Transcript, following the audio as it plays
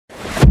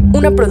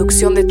una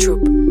producción de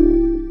Troop.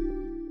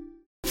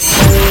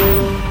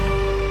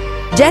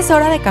 Ya es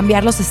hora de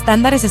cambiar los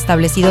estándares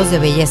establecidos de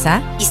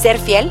belleza Y ser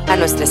fiel a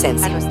nuestra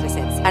esencia.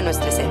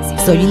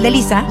 Soy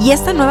Indelisa y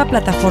esta nueva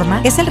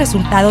plataforma es el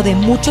resultado de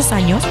muchos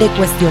años de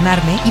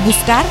cuestionarme y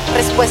buscar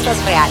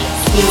Respuestas reales.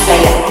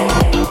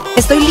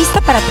 Estoy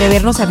lista para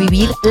atrevernos a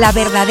vivir la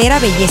verdadera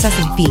belleza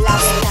sin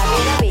filtros.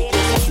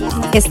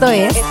 Esto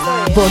es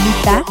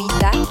Bonita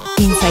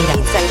Inside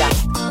Out.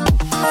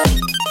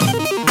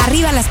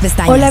 Arriba las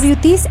pestañas. Hola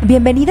beauties,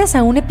 bienvenidas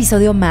a un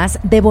episodio más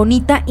de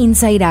Bonita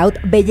Inside Out,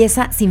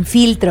 belleza sin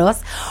filtros.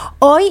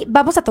 Hoy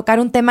vamos a tocar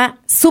un tema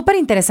súper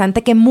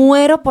interesante que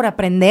muero por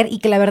aprender y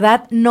que la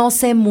verdad no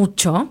sé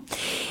mucho.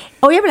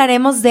 Hoy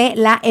hablaremos de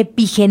la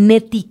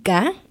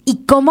epigenética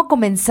y cómo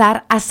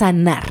comenzar a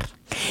sanar.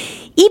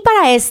 Y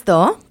para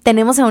esto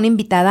tenemos a una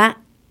invitada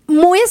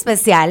muy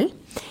especial.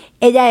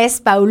 Ella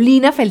es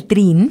Paulina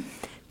Feltrin.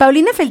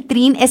 Paulina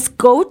Feltrin es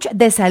coach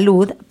de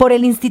salud por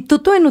el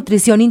Instituto de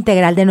Nutrición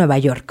Integral de Nueva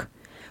York.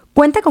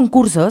 Cuenta con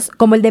cursos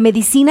como el de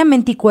Medicina,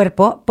 Mente y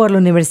Cuerpo por la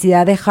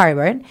Universidad de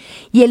Harvard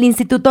y el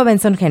Instituto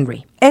Benson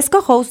Henry. Es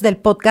co-host del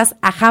podcast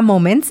Aha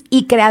Moments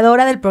y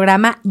creadora del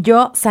programa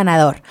Yo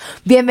Sanador.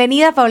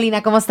 Bienvenida,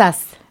 Paulina, ¿cómo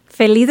estás?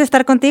 Feliz de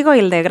estar contigo,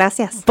 Hilde,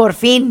 gracias. Por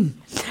fin.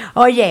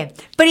 Oye,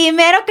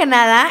 primero que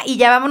nada, y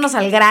ya vámonos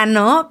al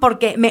grano,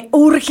 porque me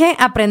urge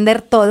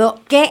aprender todo,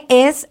 ¿qué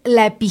es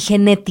la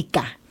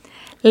epigenética?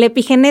 La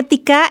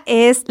epigenética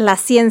es la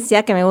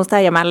ciencia que me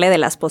gusta llamarle de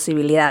las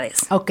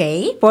posibilidades. Ok.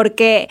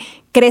 Porque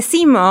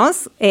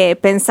crecimos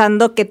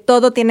pensando que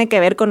todo tiene que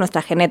ver con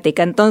nuestra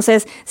genética.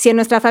 Entonces, si en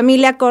nuestra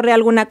familia corre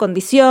alguna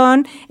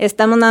condición,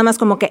 estamos nada más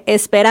como que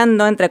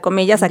esperando, entre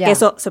comillas, a que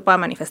eso se pueda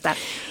manifestar.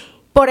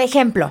 Por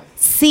ejemplo,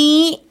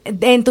 si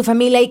en tu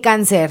familia hay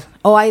cáncer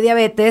o hay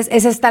diabetes,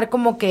 es estar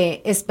como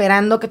que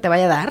esperando que te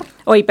vaya a dar.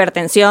 O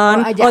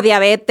hipertensión, o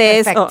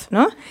diabetes,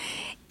 ¿no?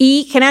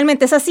 Y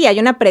generalmente es así, hay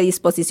una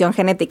predisposición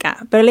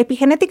genética. Pero la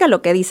epigenética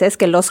lo que dice es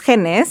que los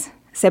genes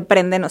se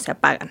prenden o se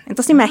apagan.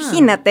 Entonces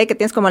imagínate que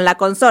tienes como la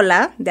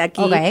consola de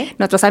aquí,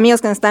 nuestros amigos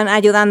que nos están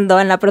ayudando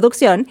en la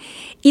producción,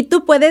 y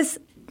tú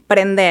puedes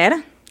prender,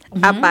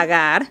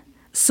 apagar,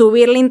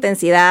 subir la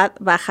intensidad,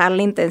 bajar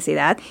la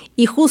intensidad,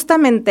 y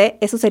justamente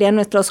esos serían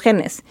nuestros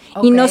genes.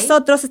 Y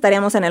nosotros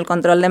estaríamos en el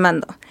control de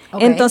mando.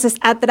 Entonces,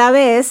 a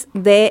través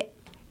de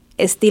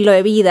estilo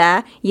de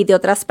vida y de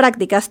otras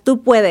prácticas,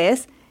 tú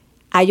puedes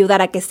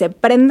ayudar a que se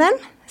prendan,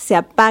 se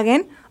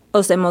apaguen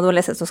o se modulen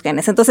esos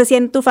genes. Entonces, si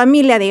en tu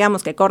familia,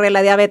 digamos que corre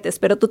la diabetes,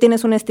 pero tú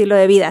tienes un estilo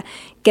de vida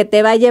que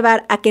te va a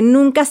llevar a que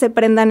nunca se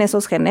prendan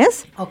esos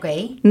genes,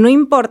 no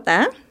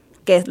importa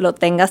que lo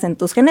tengas en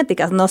tus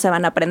genéticas, no se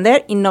van a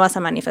prender y no vas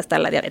a manifestar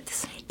la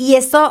diabetes. ¿Y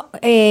esto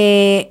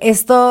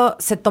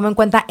se toma en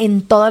cuenta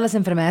en todas las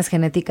enfermedades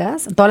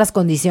genéticas, en todas las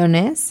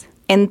condiciones?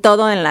 En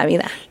todo en la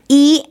vida.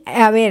 Y,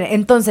 a ver,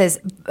 entonces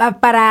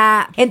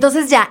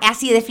ya,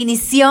 así,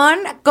 definición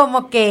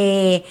como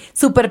que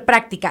súper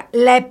práctica.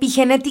 La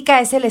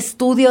epigenética es el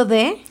estudio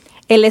de...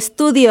 El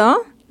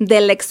estudio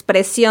de la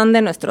expresión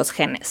de nuestros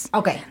genes.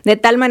 De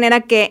tal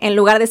manera que en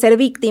lugar de ser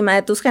víctima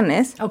de tus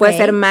genes, puedes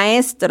ser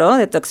maestro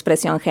de tu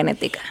expresión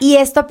genética. ¿Y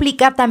esto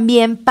aplica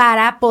también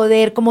para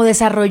poder como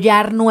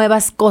desarrollar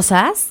nuevas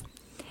cosas?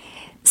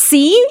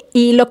 Sí,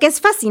 y lo que es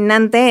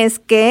fascinante es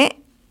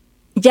que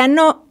ya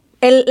no...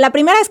 La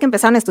primera vez que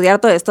empezaron a estudiar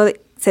todo esto,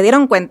 se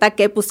dieron cuenta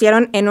que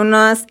pusieron en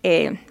unos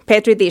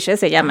petri dishes,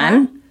 se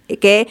llaman,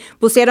 que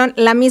pusieron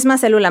la misma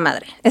célula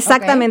madre,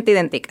 exactamente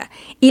idéntica.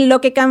 Y lo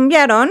que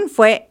cambiaron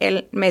fue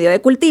el medio de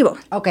cultivo.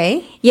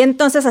 Y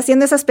entonces,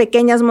 haciendo esas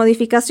pequeñas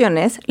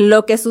modificaciones,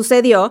 lo que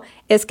sucedió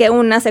es que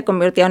unas se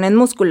convirtieron en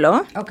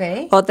músculo,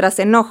 otras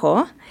en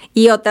ojo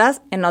y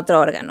otras en otro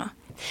órgano.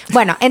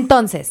 Bueno,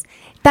 entonces...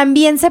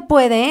 También se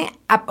puede,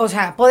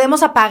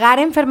 podemos apagar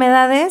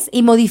enfermedades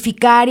y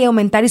modificar y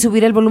aumentar y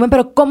subir el volumen,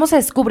 pero ¿cómo se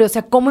descubre? O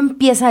sea, ¿cómo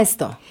empieza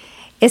esto?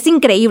 Es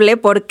increíble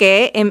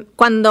porque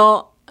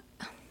cuando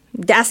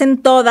ya hacen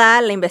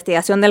toda la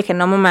investigación del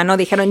genoma humano,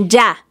 dijeron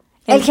ya.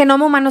 El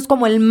genoma humano es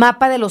como el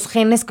mapa de los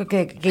genes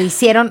que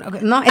hicieron,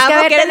 ¿no? Es que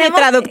a ver, eres mi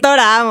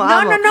traductora, amo.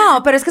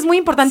 No, pero es que es muy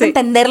importante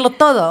entenderlo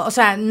todo. O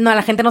sea,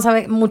 la gente no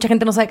sabe, mucha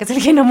gente no sabe qué es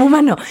el genoma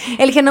humano.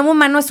 El genoma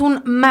humano es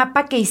un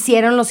mapa que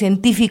hicieron los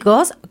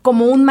científicos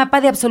como un mapa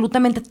de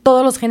absolutamente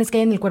todos los genes que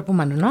hay en el cuerpo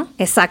humano, ¿no?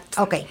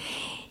 Exacto.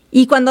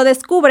 Y cuando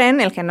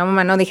descubren el genoma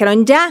humano,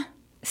 dijeron ya.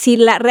 Si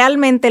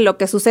realmente lo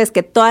que sucede es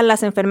que todas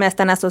las enfermedades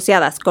están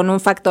asociadas con un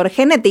factor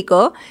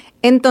genético,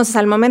 entonces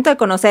al momento de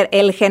conocer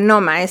el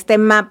genoma, este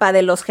mapa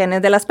de los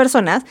genes de las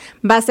personas,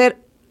 va a ser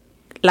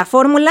la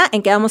fórmula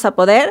en que vamos a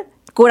poder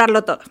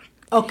curarlo todo.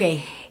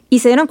 Y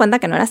se dieron cuenta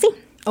que no era así.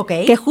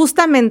 Que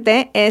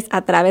justamente es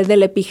a través de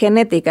la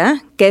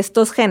epigenética que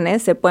estos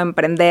genes se pueden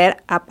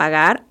prender,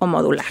 apagar o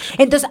modular.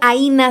 Entonces,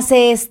 ahí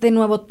nace este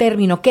nuevo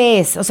término. ¿Qué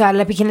es? O sea,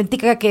 la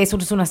epigenética, ¿qué es?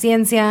 ¿Es una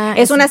ciencia?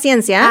 Es una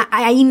ciencia.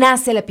 Ahí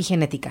nace la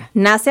epigenética.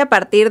 Nace a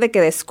partir de que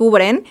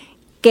descubren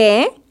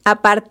que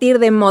a partir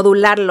de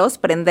modularlos,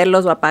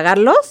 prenderlos o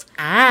apagarlos,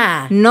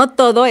 no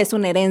todo es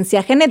una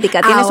herencia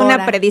genética. Tienes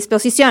una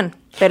predisposición.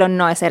 pero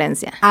no es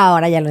herencia.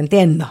 Ahora ya lo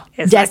entiendo.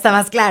 Exacto. Ya está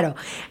más claro.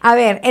 A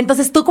ver,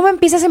 entonces, ¿tú cómo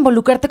empiezas a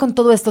involucrarte con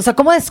todo esto? O sea,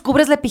 ¿cómo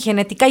descubres la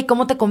epigenética y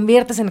cómo te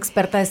conviertes en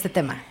experta de este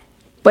tema?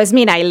 Pues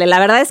mira, y la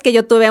verdad es que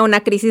yo tuve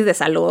una crisis de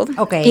salud.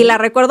 Y la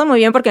recuerdo muy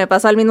bien porque me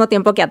pasó al mismo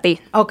tiempo que a ti.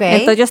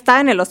 Entonces yo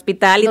estaba en el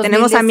hospital y 2018.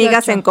 Tenemos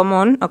amigas en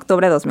común,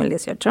 octubre de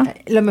 2018.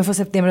 Lo me fue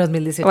septiembre de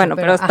 2018. Bueno,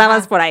 pero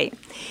estabas por ahí.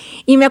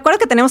 Y me acuerdo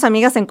que tenemos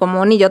amigas en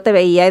común y yo te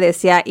veía y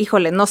decía,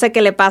 híjole, no sé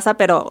qué le pasa,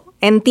 pero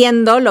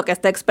entiendo lo que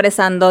está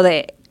expresando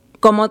de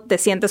cómo te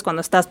sientes cuando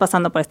estás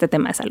pasando por este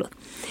tema de salud.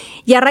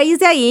 Y a raíz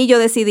de ahí yo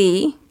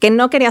decidí que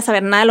no quería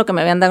saber nada de lo que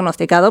me habían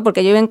diagnosticado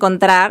porque yo iba a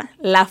encontrar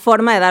la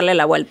forma de darle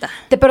la vuelta.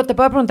 ¿Pero te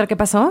puedo preguntar qué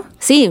pasó?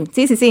 Sí.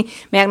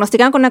 Me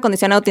diagnosticaron con una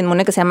condición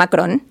autoinmune que se llama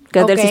Crohn, que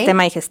es del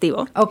sistema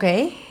digestivo.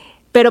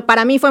 Pero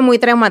para mí fue muy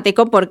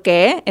traumático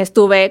porque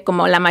estuve,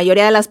 como la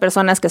mayoría de las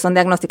personas que son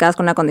diagnosticadas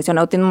con una condición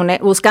autoinmune,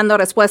 buscando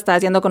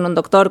respuestas, yendo con un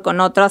doctor,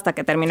 con otro, hasta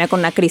que terminé con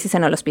una crisis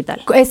en el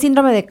hospital. Es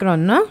síndrome de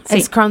Crohn, ¿no? Sí.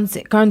 Es Crohn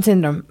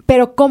syndrome.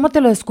 Pero ¿cómo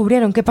te lo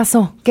descubrieron? ¿Qué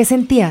pasó? ¿Qué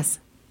sentías?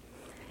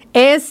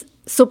 Es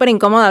súper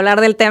incómodo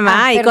hablar del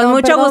tema y con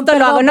mucho gusto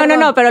lo hago.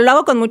 No, pero lo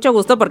hago con mucho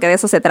gusto porque de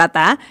eso se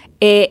trata.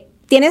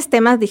 Tienes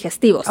temas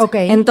digestivos.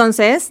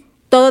 Entonces,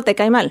 todo te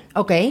cae mal.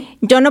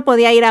 Yo no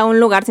podía ir a un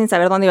lugar sin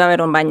saber dónde iba a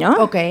haber un baño.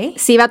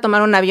 Si iba a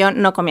tomar un avión,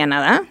 no comía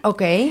nada.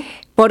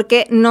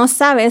 Porque no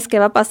sabes qué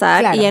va a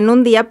pasar y en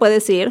un día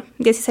puedes ir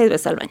 16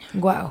 veces al baño.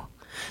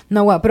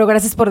 Wow, pero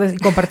gracias por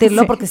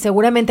compartirlo, porque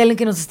seguramente alguien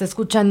que nos está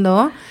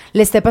escuchando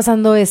le esté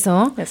pasando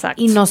eso.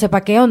 Y no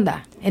sepa qué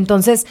onda.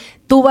 Entonces,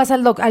 tú vas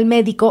al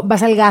médico,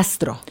 vas al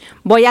gastro.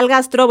 Voy al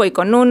gastro, voy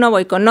con uno,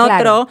 voy con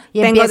otro,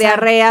 tengo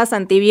diarreas,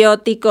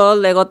 antibióticos,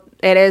 luego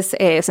eres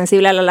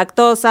sensible a la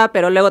lactosa,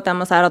 pero luego te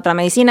vamos a dar otra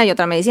medicina y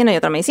otra medicina y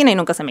otra medicina y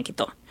nunca se me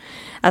quitó.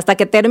 Hasta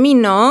que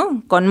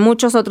termino con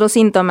muchos otros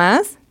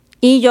síntomas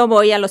y yo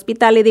voy al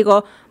hospital y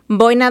digo,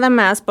 voy nada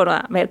más por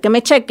a ver que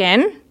me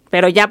chequen,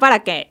 pero ya para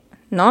que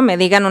 ¿no? Me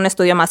digan un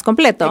estudio más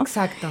completo.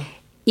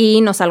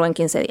 Y no salgo en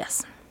 15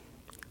 días.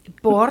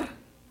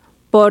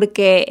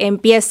 Porque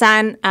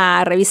empiezan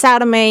a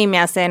revisarme y me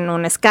hacen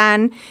un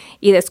scan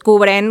y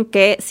descubren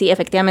que sí,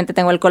 efectivamente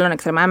tengo el colon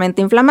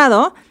extremadamente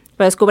inflamado,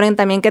 pero descubren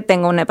también que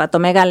tengo una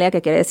hepatomegalia,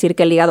 que quiere decir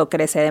que el hígado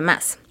crece de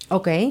más.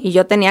 Y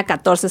yo tenía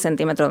 14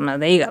 centímetros más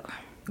de hígado.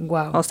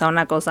 O sea,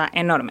 una cosa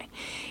enorme.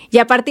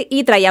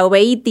 Y traía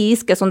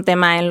uveitis, que es un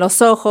tema en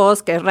los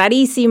ojos, que es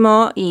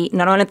rarísimo, y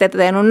normalmente te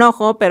dan un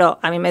ojo, pero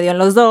a mí me dio en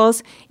los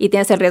dos, y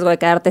tienes el riesgo de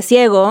quedarte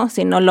ciego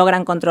si no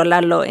logran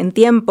controlarlo en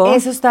tiempo.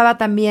 Eso estaba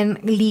también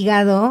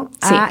ligado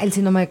a el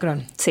síndrome de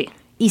Crohn. Sí.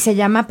 ¿Y se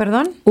llama,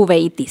 perdón?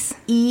 Uveitis.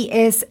 Y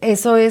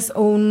eso es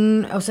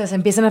o sea, se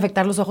empiezan a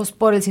afectar los ojos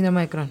por el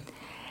síndrome de Crohn.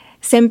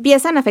 Se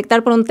empiezan a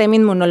afectar por un tema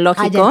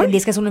inmunológico. Ya entendí,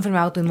 es que es una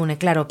enfermedad autoinmune,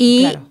 claro.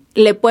 Y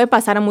le puede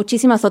pasar a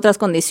muchísimas otras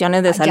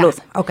condiciones de salud.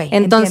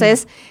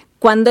 Entonces,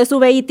 cuando es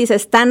uveitis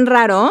es tan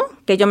raro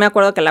que yo me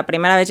acuerdo que la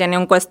primera vez llené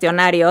un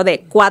cuestionario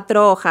de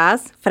 4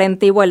 hojas,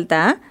 frente y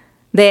vuelta,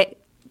 de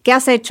 ¿qué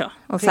has hecho?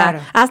 O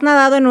sea, ¿has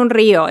nadado en un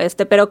río?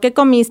 ¿Pero qué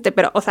comiste?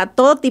 Pero, o sea,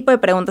 todo tipo de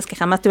preguntas que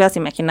jamás te hubieras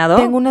imaginado.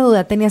 Tengo una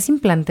duda, ¿tenías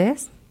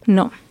implantes?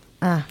 No.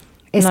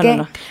 Es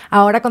que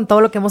ahora con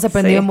todo lo que hemos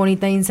aprendido en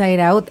Bonita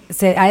Inside Out,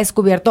 se ha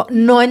descubierto,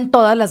 no en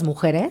todas las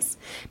mujeres,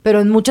 pero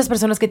en muchas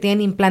personas que tienen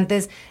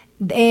implantes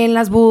en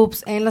las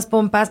boobs, en las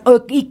pompas,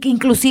 o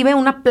inclusive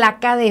una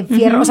placa de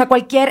fierro, o sea,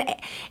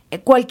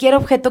 cualquier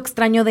objeto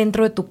extraño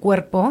dentro de tu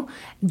cuerpo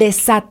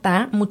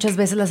desata muchas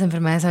veces las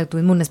enfermedades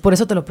autoinmunes. Por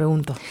eso te lo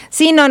pregunto.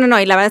 Sí, y la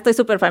verdad estoy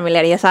súper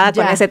familiarizada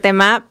con ese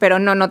tema, pero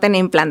no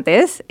tenía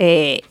implantes.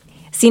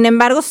 Sin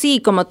embargo,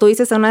 sí, como tú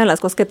dices, es una de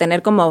las cosas que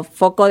tener como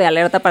foco de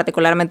alerta,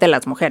 particularmente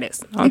las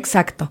mujeres, ¿no?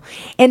 Exacto.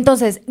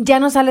 Entonces, ya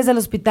no sales del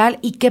hospital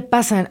y ¿qué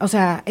pasa? O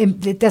sea,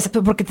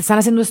 ¿porque te están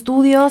haciendo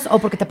estudios o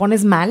porque te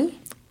pones mal?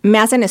 Me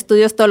hacen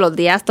estudios todos los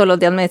días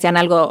me decían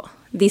algo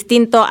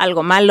distinto,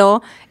 algo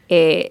malo,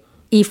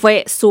 y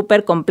fue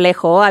súper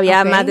complejo.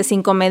 Había más de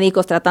 5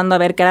 médicos tratando de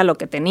ver qué era lo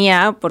que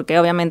tenía, porque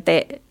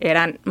obviamente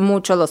eran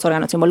muchos los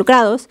órganos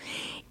involucrados.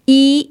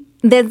 Y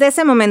desde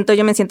ese momento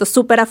yo me siento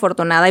súper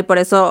afortunada y por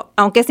eso,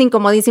 aunque es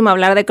incomodísimo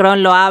hablar de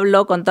Crohn, lo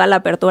hablo con toda la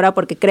apertura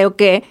porque creo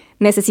que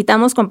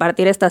necesitamos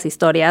compartir estas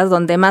historias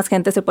donde más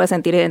gente se puede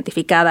sentir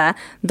identificada,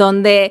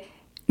 donde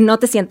no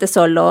te sientes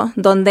solo,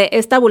 donde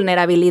esta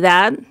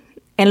vulnerabilidad,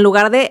 en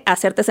lugar de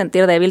hacerte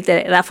sentir débil,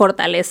 te da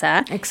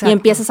fortaleza. Y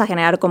empiezas a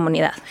generar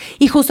comunidad.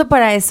 Y justo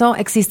para eso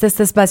existe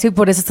este espacio y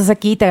por eso estás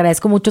aquí. Te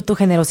agradezco mucho tu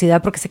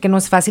generosidad porque sé que no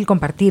es fácil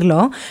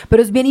compartirlo,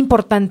 pero es bien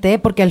importante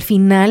porque al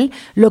final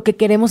lo que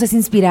queremos es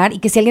inspirar y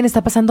que si alguien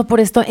está pasando por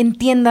esto,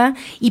 entienda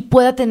y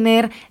pueda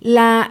tener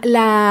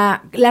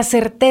la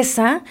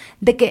certeza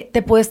de que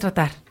te puedes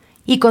tratar.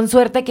 Y con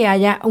suerte que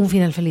haya un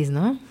final feliz,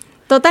 ¿no?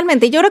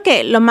 Totalmente. Yo creo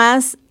que lo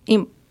más,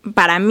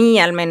 para mí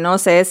al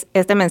menos, es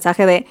este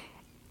mensaje de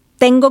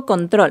tengo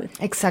control.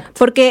 Exacto.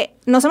 Porque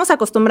nos hemos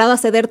acostumbrado a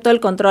ceder todo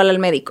el control al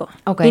médico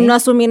y no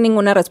asumir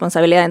ninguna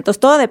responsabilidad. Entonces,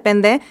 todo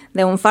depende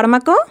de un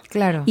fármaco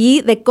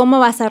y de cómo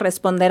vas a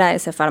responder a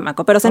ese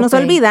fármaco. Pero se nos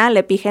olvida la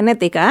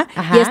epigenética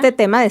y este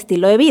tema de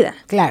estilo de vida.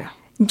 Claro.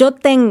 Yo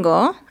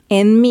tengo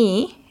en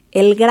mí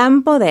el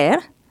gran poder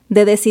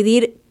de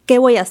decidir qué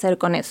voy a hacer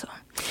con eso.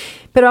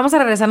 Pero vamos a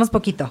regresarnos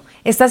poquito.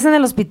 Estás en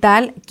el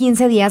hospital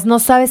 15 días, no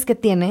sabes qué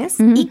tienes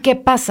y qué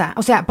pasa.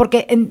 O sea,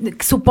 porque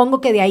supongo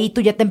que de ahí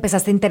tú ya te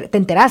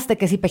enteraste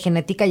que es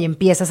epigenética y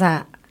empiezas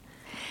a...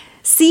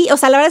 Sí, o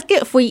sea, la verdad es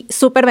que fui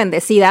súper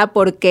bendecida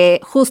porque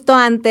justo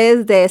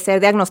antes de ser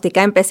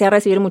diagnosticada empecé a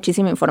recibir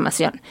muchísima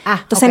información.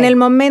 Entonces, en el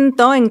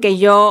momento en que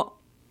yo,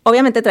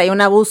 obviamente traía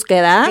una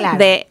búsqueda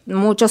de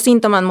muchos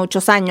síntomas,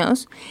 muchos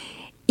años,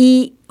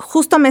 y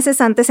justo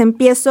meses antes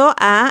empiezo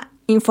a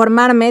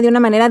informarme de una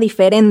manera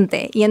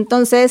diferente. Y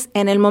entonces,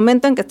 en el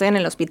momento en que estoy en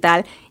el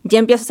hospital, ya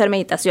empiezo a hacer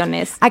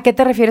meditaciones. ¿A qué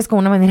te refieres con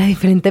una manera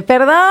diferente?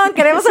 Perdón,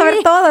 queremos saber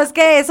todo. Es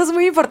que eso es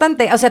muy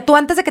importante. O sea, tú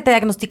antes de que te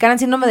diagnosticaran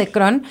síndrome de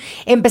Crohn,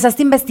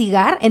 ¿empezaste a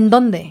investigar? ¿En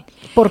dónde?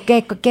 ¿Por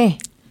qué? ¿Qué?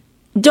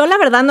 Yo la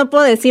verdad no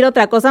puedo decir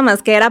otra cosa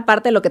más que era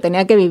parte de lo que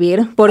tenía que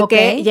vivir,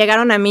 porque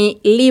llegaron a mí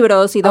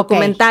libros y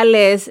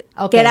documentales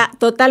que era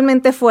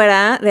totalmente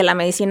fuera de la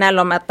medicina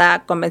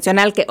alópata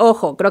convencional, que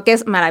ojo, creo que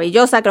es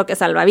maravillosa, creo que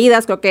salva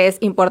vidas, creo que es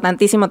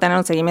importantísimo tener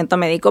un seguimiento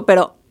médico,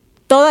 pero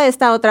toda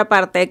esta otra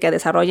parte que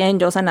desarrolla en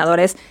Yo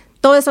Sanadores,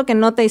 todo eso que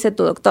no te dice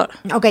tu doctor.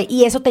 Ok,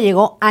 y eso te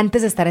llegó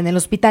antes de estar en el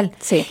hospital.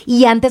 Sí.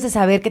 Y antes de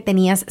saber que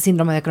tenías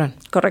síndrome de Crohn.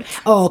 Correcto.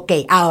 Ok,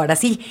 ahora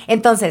sí.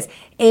 Entonces,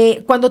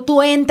 cuando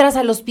tú entras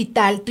al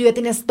hospital, tú ya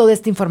tienes toda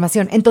esta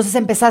información. Entonces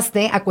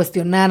empezaste a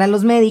cuestionar a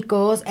los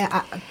médicos.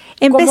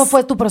 ¿Cómo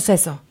fue tu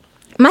proceso?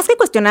 Más que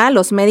cuestionar a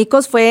los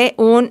médicos fue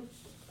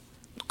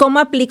 ¿cómo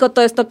aplico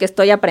todo esto que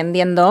estoy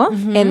aprendiendo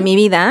en mi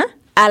vida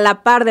a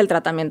la par del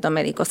tratamiento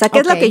médico? O sea, ¿qué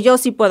es lo que yo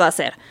sí puedo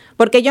hacer?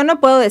 Porque yo no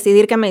puedo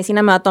decidir qué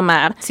medicina me va a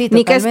tomar,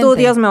 ni qué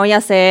estudios me voy a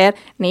hacer,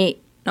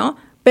 ¿no?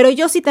 Pero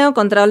yo sí tengo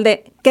control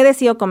de qué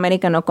decido comer y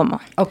qué no como.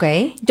 Ok.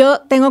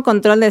 Yo tengo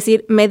control de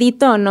decir,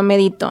 ¿medito o no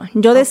medito?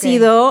 Yo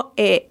decido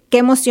qué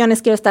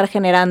emociones quiero estar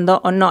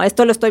generando o no.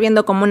 Esto lo estoy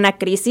viendo como una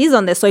crisis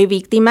donde soy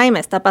víctima y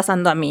me está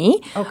pasando a mí.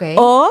 Okay.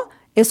 O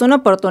es una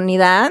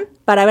oportunidad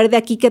para ver de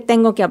aquí qué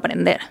tengo que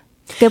aprender.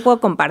 ¿Qué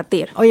puedo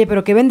compartir? Oye,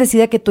 pero qué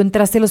bendecida que tú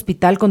entraste al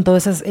hospital con todo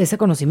ese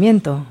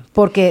conocimiento,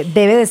 porque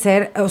debe de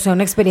ser, o sea,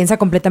 una experiencia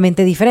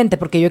completamente diferente,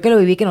 porque yo que lo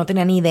viví que no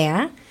tenía ni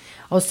idea,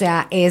 o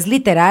sea, es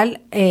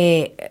literal,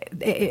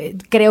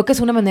 creo que es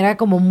una manera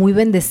como muy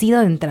bendecida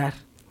de entrar,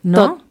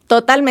 ¿no?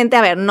 Totalmente,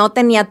 a ver, no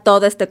tenía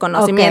todo este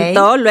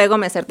conocimiento, luego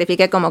me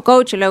certifiqué como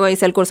coach y luego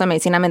hice el curso de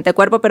Medicina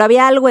Mente-Cuerpo, pero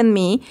había algo en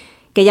mí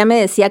que ya me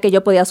decía que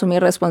yo podía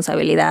asumir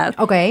responsabilidad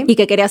y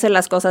que quería hacer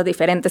las cosas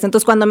diferentes.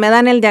 Entonces, cuando me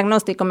dan el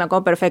diagnóstico, me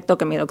acuerdo perfecto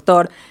que mi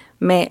doctor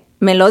me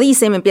lo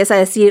dice y me empieza a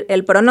decir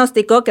el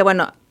pronóstico, que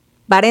bueno,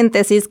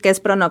 paréntesis, que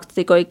es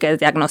pronóstico y que es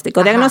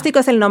diagnóstico. Diagnóstico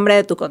es el nombre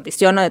de tu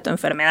condición o de tu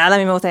enfermedad. A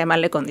mí me gusta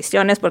llamarle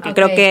condiciones porque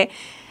creo que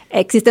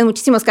existen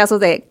muchísimos casos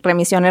de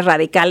remisiones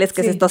radicales, que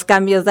es estos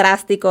cambios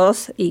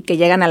drásticos y que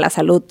llegan a la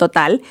salud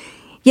total.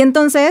 Y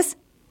entonces,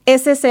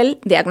 ese es el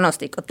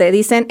diagnóstico. Te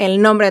dicen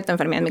el nombre de tu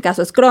enfermedad. En mi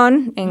caso es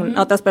Crohn. En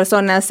otras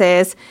personas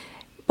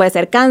puede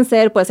ser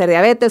cáncer, puede ser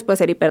diabetes, puede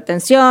ser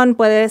hipertensión,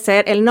 puede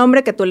ser el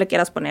nombre que tú le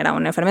quieras poner a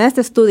una enfermedad.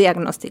 Este es tu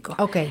diagnóstico.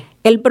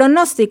 El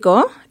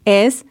pronóstico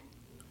es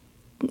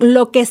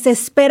lo que se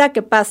espera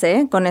que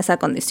pase con esa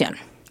condición.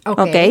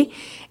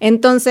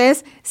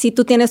 Entonces, si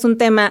tú tienes un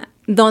tema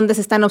donde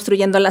se están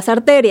obstruyendo las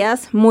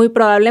arterias, muy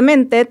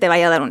probablemente te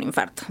vaya a dar un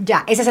infarto.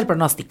 Ya, ese es el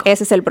pronóstico.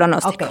 Ese es el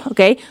pronóstico,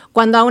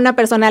 Cuando a una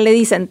persona le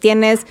dicen,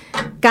 tienes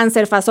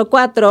cáncer fase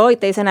 4 y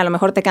te dicen, a lo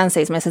mejor te quedan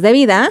 6 meses de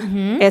vida,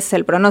 ese es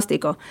el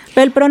pronóstico.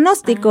 Pero el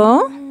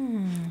pronóstico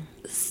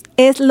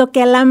es lo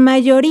que a la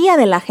mayoría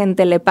de la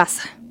gente le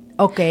pasa.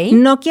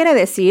 No quiere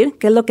decir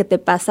que es lo que te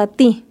pasa a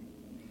ti.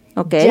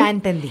 Ya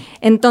entendí.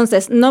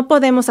 Entonces, no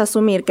podemos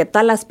asumir que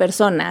todas las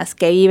personas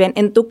que viven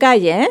en tu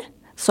calle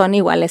son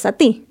iguales a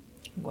ti.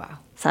 Wow.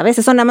 ¿Sabes?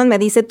 Eso nada más me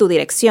dice tu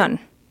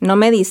dirección, no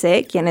me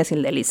dice quién es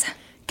Hildelisa.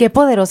 Qué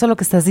poderoso lo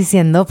que estás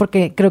diciendo,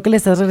 porque creo que le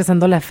estás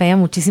regresando la fe a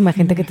muchísima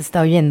gente que te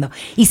está oyendo.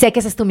 Y sé que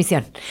esa es tu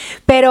misión.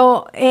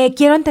 Pero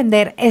quiero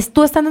entender,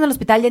 tú estando en el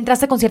hospital ya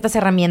entraste con ciertas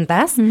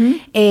herramientas.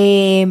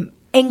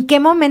 ¿En qué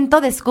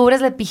momento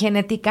descubres la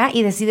epigenética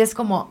y decides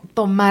cómo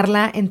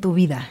tomarla en tu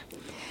vida?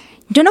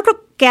 Yo no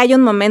creo que haya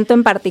un momento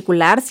en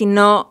particular,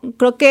 sino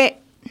creo que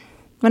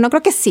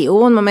sí,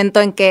 hubo un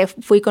momento en que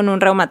fui con un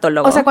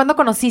reumatólogo. O sea, ¿cuándo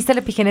conociste la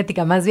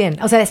epigenética más bien?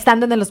 O sea,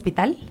 ¿estando en el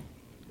hospital?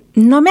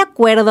 No me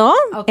acuerdo,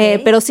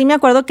 pero sí me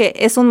acuerdo que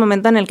es un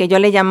momento en el que yo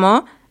le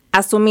llamo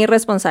asumir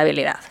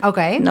responsabilidad.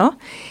 ¿No?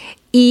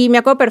 Y me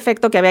acuerdo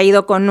perfecto que había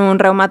ido con un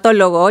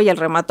reumatólogo y el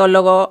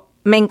reumatólogo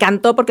me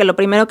encantó porque lo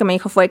primero que me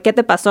dijo fue, ¿qué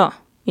te pasó?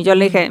 Y yo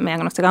le dije, me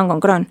diagnosticaron con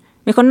Crohn.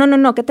 Me dijo,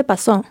 no, ¿qué te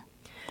pasó?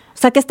 O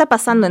sea, ¿qué está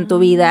pasando en tu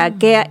vida?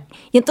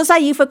 Y entonces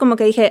ahí fue como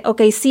que dije,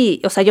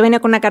 sí, o sea, yo venía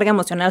con una carga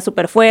emocional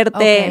súper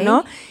fuerte,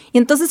 ¿no? Y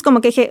entonces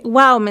como que dije,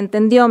 wow, me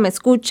entendió, me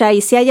escucha,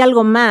 y si hay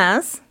algo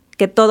más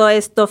que todo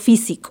esto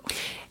físico.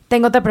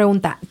 Tengo otra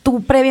pregunta.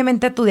 Tú,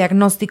 previamente a tu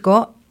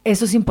diagnóstico,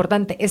 eso es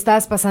importante,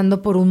 estabas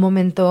pasando por un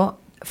momento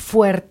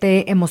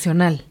fuerte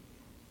emocional.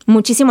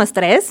 muchísimo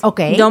estrés.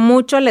 Ok. Yo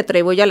mucho le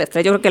atribuyo al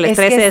estrés. Yo creo que el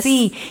estrés es...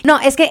 Sí. No,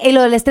 es que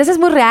lo del estrés es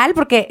muy real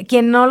porque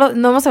no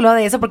hemos hablado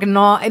de eso porque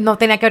no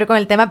tenía que ver con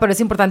el tema, pero es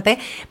importante.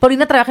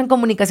 Paulina trabaja en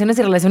comunicaciones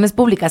y relaciones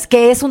públicas,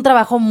 que es un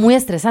trabajo muy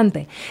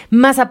estresante.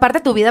 Más aparte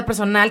tu vida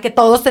personal, que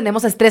todos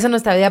tenemos estrés en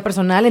nuestra vida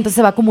personal, entonces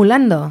se va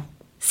acumulando.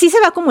 Sí se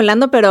va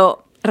acumulando,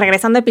 pero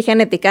regresando a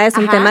epigenética, es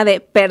un tema de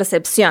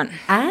percepción.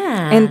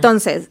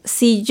 Entonces,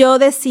 si yo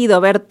decido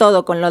ver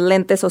todo con los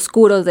lentes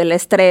oscuros del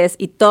estrés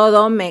y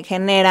todo me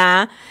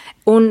genera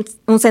un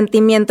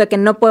sentimiento de que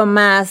no puedo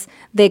más,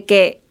 de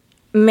que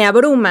me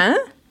abruma,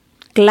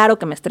 claro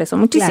que me estreso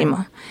muchísimo.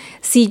 Claro.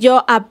 Si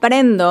yo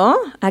aprendo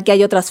a que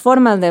hay otras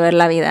formas de ver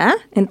la vida,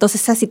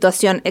 entonces esa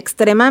situación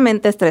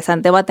extremadamente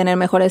estresante va a tener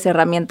mejores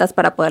herramientas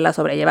para poderla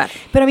sobrellevar.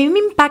 Pero a mí me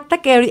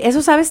impacta que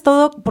eso sabes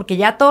todo, porque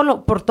ya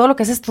por todo lo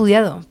que has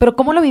estudiado. Pero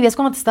 ¿cómo lo vivías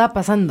cuando te estaba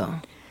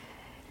pasando?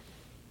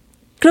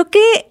 Creo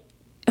que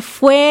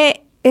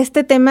fue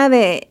este tema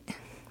de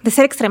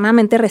ser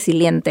extremadamente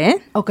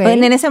resiliente. Okay.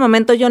 En ese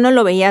momento yo no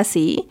lo veía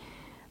así.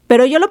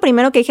 Pero yo lo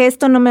primero que dije,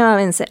 esto no me va a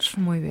vencer.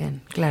 Muy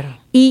bien, claro.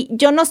 Y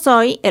yo no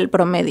soy el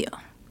promedio.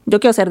 Yo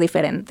quiero ser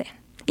diferente.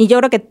 Y yo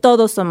creo que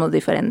todos somos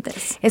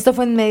diferentes. ¿Esto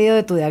fue en medio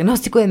de tu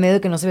diagnóstico y en medio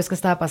de que no sabías qué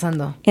estaba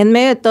pasando? En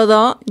medio de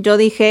todo, yo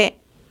dije,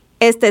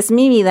 esta es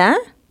mi vida,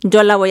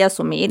 yo la voy a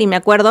asumir. Y me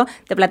acuerdo,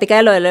 te platicé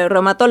de lo del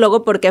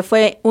reumatólogo porque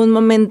fue un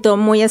momento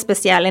muy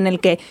especial en el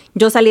que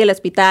yo salí del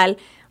hospital,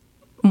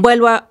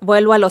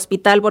 vuelvo al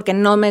hospital porque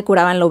no me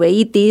curaban la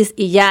uveitis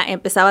y ya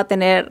empezaba a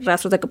tener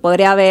rastros de que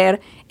podría haber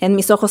en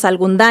mis ojos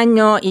algún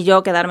daño y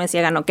yo quedarme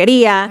ciega no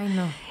quería. Ay,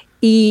 no.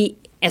 Y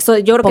eso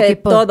yo creo que de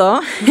todo,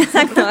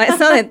 exacto,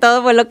 eso de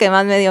todo fue lo que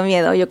más me dio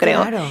miedo, yo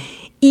creo. Claro.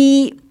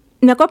 Y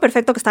me acuerdo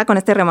perfecto que estaba con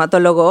este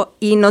reumatólogo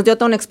y nos dio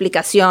toda una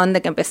explicación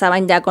de que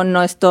empezaban ya con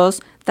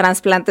nuestros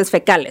trasplantes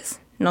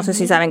fecales. No sé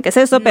si saben qué es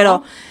eso,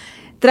 pero...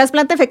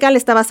 Trasplante fecal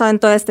está basado en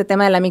todo este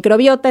tema de la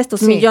microbiota,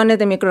 estos millones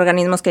de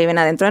microorganismos que viven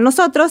adentro de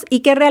nosotros y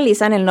que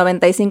realizan el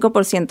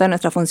 95% de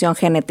nuestra función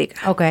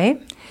genética. Ok.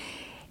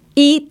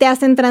 Y te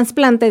hacen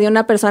trasplante de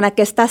una persona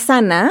que está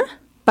sana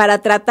para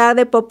tratar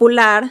de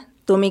popular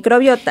tu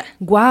microbiota.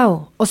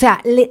 Wow. O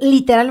sea,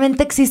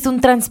 literalmente existe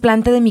un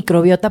trasplante de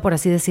microbiota, por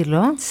así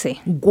decirlo. Sí.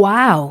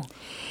 Wow.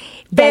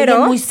 De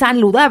alguien muy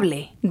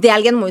saludable. De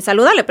alguien muy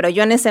saludable, pero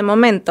yo en ese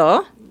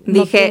momento...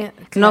 dije,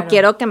 no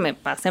quiero que me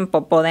pasen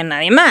popó de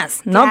nadie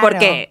más, ¿no? Claro,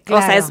 porque,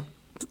 claro. o sea,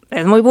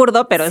 es muy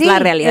burdo, pero Sí, es la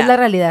realidad. es la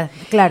realidad,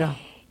 claro.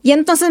 Y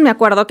entonces me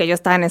acuerdo que yo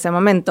estaba en ese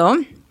momento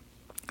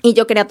y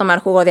yo quería tomar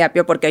jugo de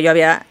apio porque yo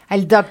había...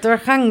 El Dr.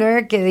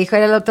 Hunger, que dijo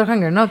era el Dr.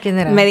 Hunger, ¿no? ¿Quién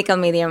era? Medical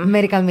Medium.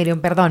 Medical Medium,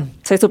 perdón.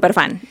 Soy súper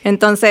fan.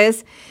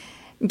 Entonces,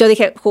 yo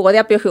dije, jugo de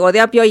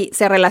apio, y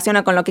se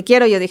relaciona con lo que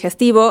quiero, yo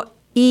digestivo,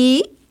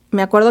 y...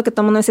 Me acuerdo que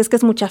todo el mundo decía, es que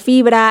es mucha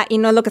fibra y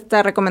no es lo que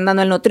está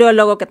recomendando el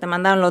nutriólogo, que te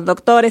mandaron los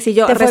doctores. Y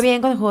yo ¿Te fue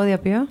bien con el jugo de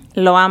apio?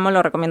 Lo amo,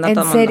 lo recomiendo a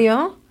todo el mundo. ¿En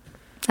serio?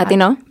 ¿A ti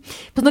no?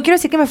 Pues no quiero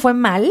decir que me fue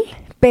mal,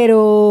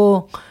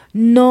 pero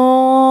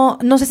no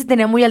sé si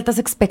tenía muy altas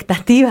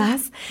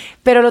expectativas,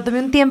 pero lo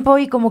tomé un tiempo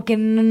y como que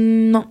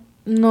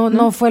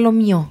no fue lo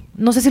mío.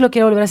 No sé si lo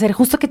quiero volver a hacer.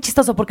 Justo qué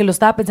chistoso, porque lo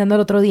estaba pensando el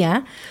otro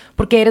día,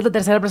 porque eres la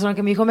tercera persona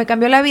que me dijo, me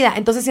cambió la vida.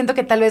 Entonces siento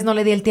que tal vez no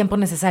le di el tiempo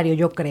necesario,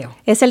 yo creo.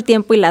 Es el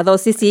tiempo y la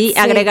dosis y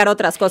agregar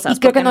otras cosas. Y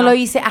creo que no lo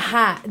hice,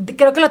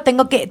 creo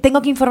que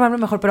tengo que informarme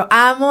mejor, pero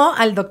amo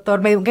al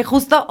doctor Medium, que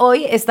justo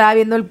hoy estaba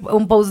viendo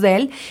un post de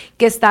él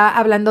que está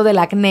hablando del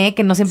acné,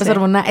 que no siempre es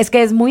hormona. Es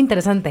que es muy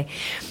interesante.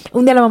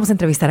 Un día lo vamos a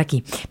entrevistar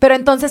aquí. Pero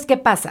entonces, ¿qué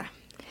pasa?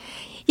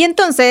 Y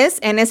entonces,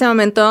 en ese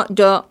momento,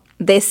 yo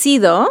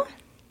decido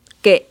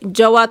que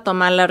yo voy a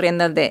tomar las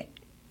riendas de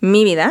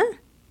mi vida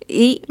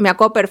y me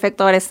acuerdo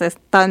perfecto haber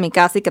estado en mi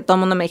casa y que todo el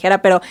mundo me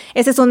dijera, pero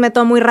ese es un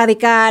método muy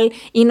radical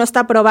y no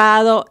está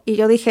aprobado. Y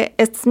yo dije,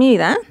 esta es mi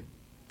vida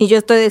y yo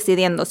estoy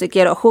decidiendo si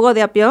quiero jugo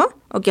de apio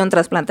o quiero un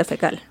trasplante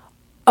fecal.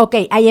 Ok,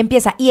 ahí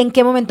empieza. ¿Y en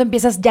qué momento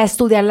empiezas ya a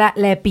estudiar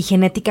la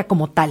epigenética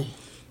como tal?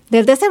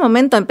 Desde ese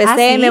momento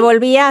empecé, me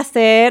volví a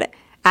ser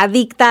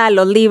adicta a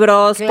los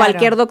libros,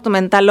 cualquier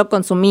documental lo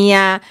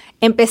consumía,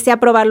 empecé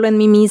a probarlo en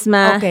mí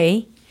misma.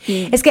 Ok.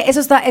 Es que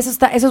eso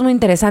es muy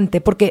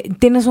interesante porque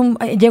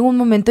llega un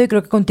momento, y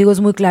creo que contigo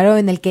es muy claro,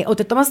 en el que o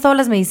te tomas todas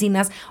las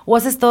medicinas o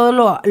haces todo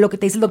lo que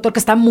te dice el doctor, que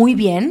está muy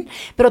bien,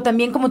 pero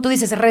también, como tú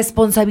dices,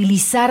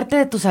 responsabilizarte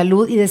de tu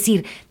salud y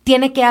decir,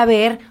 tiene que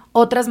haber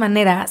otras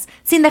maneras,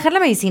 sin dejar la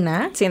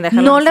medicina.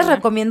 No les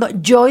recomiendo,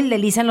 yo y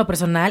Lelisa en lo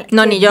personal,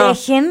 ni yo.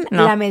 Dejen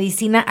la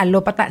medicina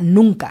alópata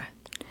nunca.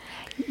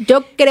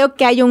 Yo creo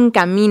que hay un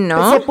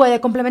camino. Se puede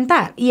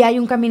complementar y hay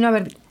un camino, a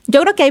ver... Yo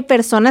creo que hay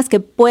personas que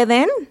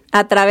pueden,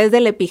 a través de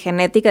la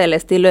epigenética del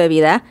estilo de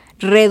vida,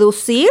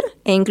 reducir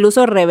e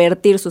incluso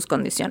revertir sus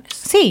condiciones.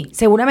 Sí,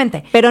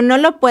 seguramente. Pero no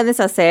lo puedes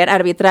hacer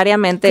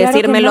arbitrariamente,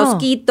 decir, me los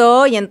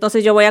quito y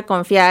entonces yo voy a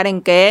confiar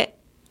en que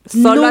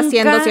solo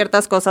haciendo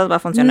ciertas cosas va a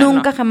funcionar.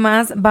 Nunca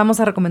jamás vamos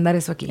a recomendar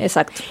eso aquí.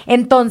 Exacto.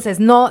 Entonces,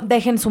 no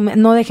dejen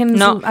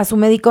a su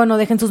médico, no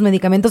dejen sus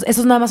medicamentos.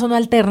 Esos nada más son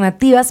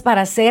alternativas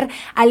para hacer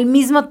al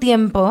mismo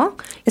tiempo.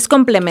 Es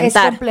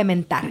complementar. Es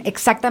complementar,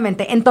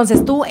 exactamente.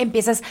 Entonces, tú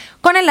empiezas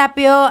con el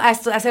apio a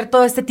hacer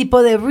todo este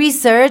tipo de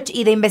research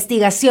y de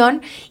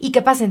investigación. ¿Y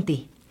qué pasa en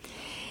ti?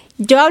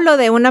 Yo hablo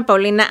de una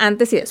Paulina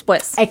antes y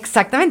después.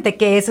 Exactamente,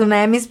 que es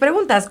una de mis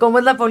preguntas. ¿Cómo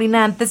es la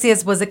Paulina antes y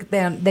después de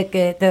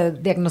que te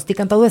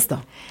diagnostican todo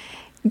esto?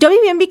 Yo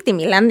viví en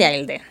victimilandia,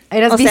 Hilde.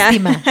 Eras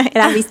víctima.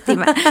 Era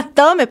víctima.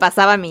 Todo me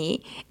pasaba a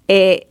mí.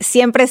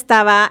 Siempre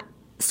estaba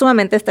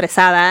sumamente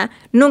estresada.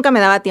 Nunca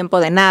me daba tiempo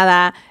de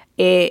nada.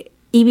 Y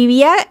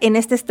vivía en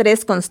este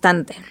estrés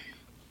constante.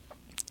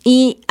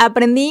 Y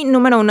aprendí,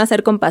 número 1, a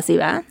ser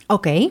compasiva.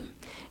 Ok.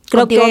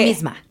 Contigo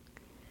misma.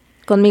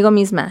 Conmigo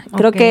misma. Okay.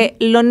 Creo que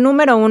lo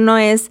número 1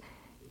 es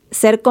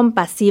ser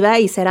compasiva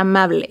y ser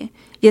amable.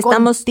 Y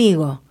estamos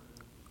contigo.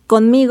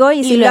 Conmigo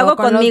y si lo hago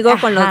conmigo,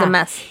 con los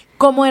demás.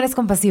 ¿Cómo eres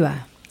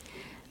compasiva?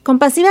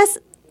 Compasiva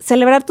es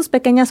celebrar tus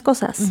pequeñas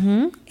cosas.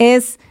 Uh-huh.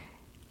 Es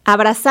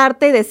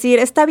abrazarte y decir,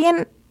 está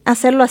bien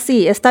hacerlo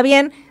así. Está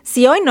bien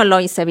si hoy no lo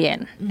hice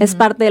bien. Uh-huh. Es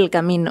parte del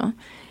camino.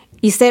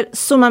 Y ser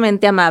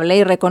sumamente amable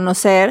y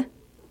reconocer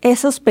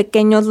esos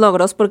pequeños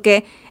logros,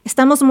 porque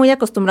estamos muy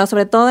acostumbrados,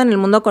 sobre todo en el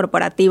mundo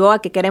corporativo,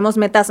 a que queremos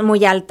metas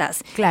muy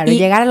altas. Claro, y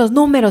llegar a los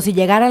números y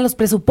llegar a los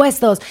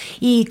presupuestos.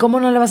 ¿Y cómo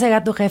no le vas a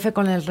llegar a tu jefe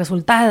con el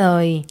resultado?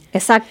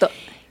 Exacto.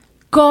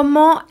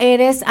 ¿Cómo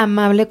eres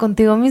amable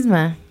contigo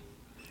misma?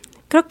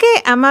 Creo que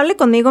amable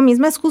conmigo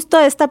misma es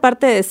justo esta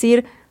parte de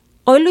decir,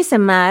 hoy lo hice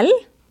mal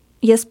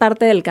y es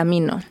parte del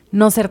camino.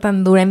 No ser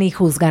tan dura ni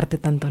juzgarte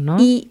tanto, ¿no?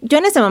 Y yo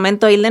en ese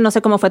momento, Hilde, no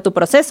sé cómo fue tu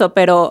proceso,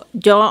 pero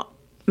yo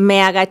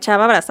me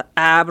agachaba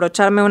a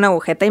abrocharme una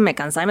agujeta y me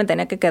cansaba y me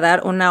tenía que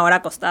quedar 1 hora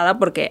acostada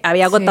porque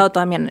había agotado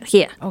toda mi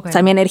energía. Okay. O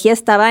sea, mi energía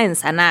estaba en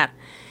sanar.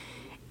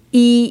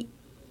 Y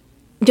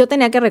yo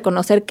tenía que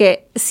reconocer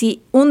que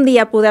si un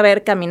día pude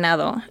haber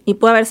caminado y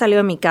pude haber salido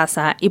de mi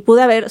casa y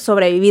pude haber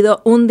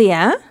sobrevivido un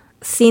día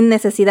sin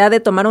necesidad de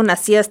tomar una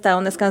siesta o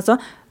un descanso,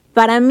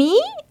 para mí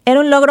era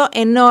un logro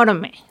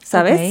enorme,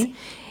 ¿sabes? Okay.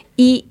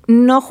 Y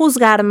no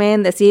juzgarme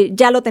en decir,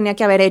 ya lo tenía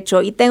que haber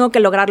hecho y tengo que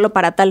lograrlo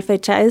para tal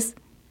fecha es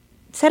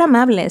ser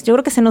amables. Yo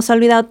creo que se nos ha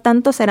olvidado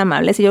tanto ser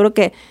amables y yo creo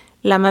que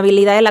la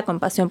amabilidad y la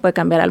compasión puede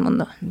cambiar al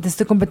mundo.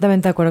 Estoy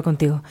completamente de acuerdo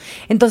contigo.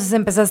 Entonces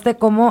empezaste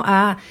como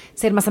a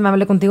ser más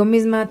amable contigo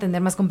misma, a tener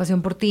más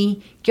compasión por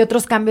ti. ¿Qué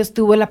otros cambios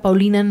tuvo la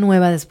Paulina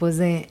nueva después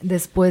de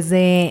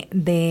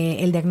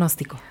el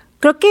diagnóstico?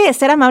 Creo que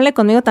ser amable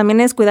conmigo también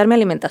es cuidar mi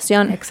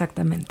alimentación.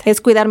 Exactamente.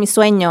 Es cuidar mi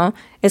sueño,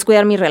 es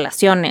cuidar mis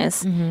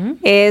relaciones, uh-huh.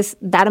 Es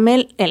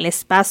darme el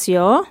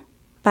espacio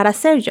para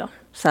ser yo,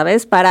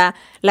 ¿sabes? Para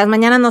las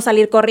mañanas no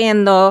salir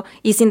corriendo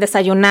y sin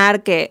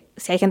desayunar, que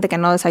si hay gente que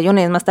no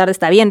desayuna y es más tarde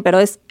está bien, pero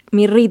es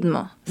mi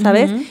ritmo,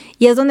 ¿sabes? Uh-huh.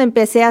 Y es donde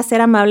empecé a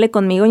ser amable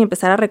conmigo y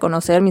empezar a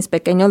reconocer mis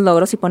pequeños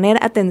logros y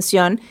poner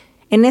atención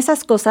en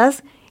esas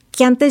cosas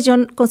que antes yo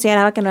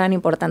consideraba que no eran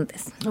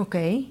importantes. Ok.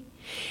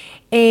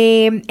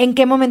 ¿En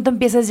qué momento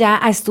empiezas ya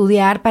a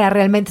estudiar para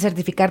realmente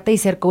certificarte y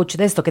ser coach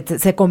de esto, que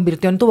se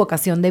convirtió en tu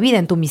vocación de vida,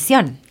 en tu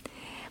misión?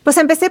 Pues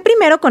empecé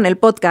primero con el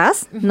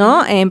podcast, ¿no?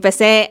 Uh-huh.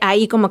 Empecé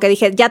ahí como que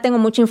dije, ya tengo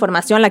mucha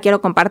información, la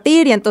quiero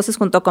compartir, y entonces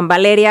junto con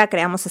Valeria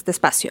creamos este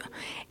espacio.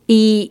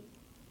 Y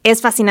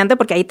es fascinante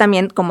porque ahí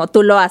también, como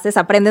tú lo haces,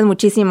 aprendes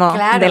muchísimo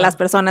de las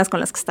personas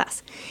con las que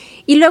estás.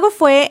 Y luego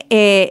fue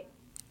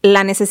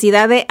la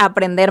necesidad de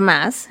aprender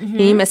más,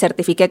 uh-huh. Y me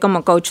certifiqué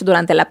como coach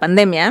durante la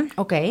pandemia.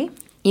 Ok.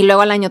 Y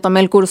luego al año tomé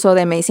el curso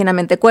de medicina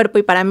mente-cuerpo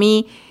y para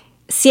mí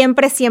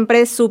siempre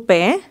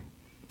supe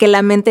que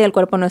la mente y el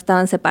cuerpo no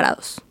estaban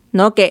separados,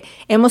 ¿no? Que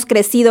hemos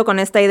crecido con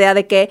esta idea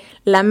de que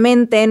la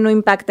mente no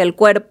impacta el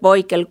cuerpo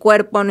y que el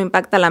cuerpo no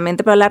impacta la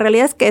mente, pero la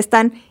realidad es que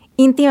están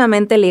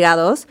íntimamente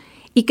ligados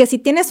y que si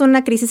tienes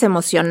una crisis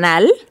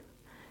emocional,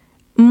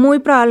 muy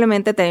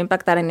probablemente te va a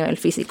impactar a nivel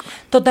físico.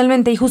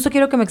 Totalmente, y justo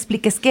quiero que me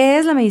expliques qué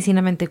es la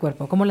medicina mente y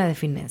cuerpo, ¿cómo la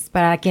defines?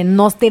 Para quien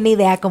no tiene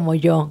idea como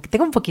yo, que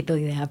tengo un poquito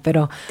de idea,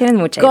 pero... Tienes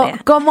mucha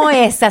idea. ¿Cómo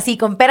es así,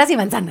 con peras y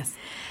manzanas?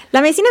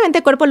 La medicina mente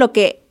y cuerpo lo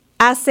que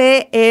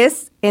hace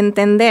es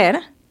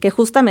entender que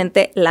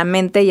justamente la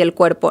mente y el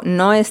cuerpo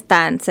no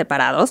están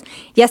separados.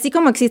 Y así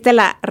como existe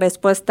la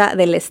respuesta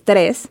del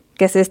estrés,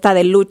 que es esta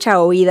de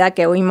lucha o huida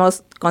que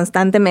oímos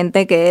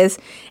constantemente, que es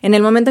en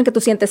el momento en que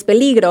tú sientes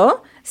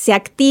peligro, se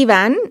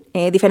activan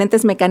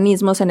diferentes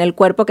mecanismos en el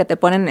cuerpo que te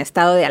ponen en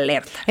estado de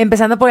alerta.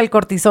 Empezando por el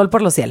cortisol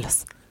por los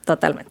cielos.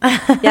 Totalmente.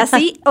 Y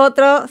así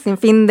otro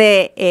sinfín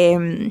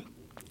de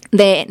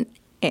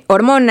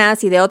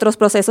hormonas y de otros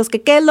procesos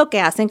que ¿qué es lo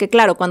que hacen? Que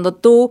claro, cuando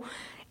tú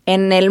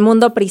en el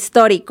mundo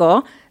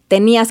prehistórico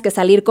tenías que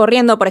salir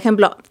corriendo, por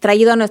ejemplo,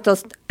 traído a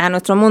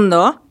nuestro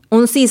mundo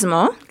un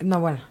sismo.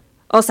 No, bueno.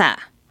 O sea,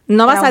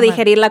 no vas a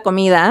digerir la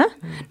comida,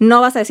 no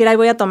vas a decir, ay,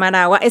 voy a tomar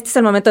agua, este es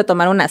el momento de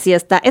tomar una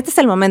siesta, este es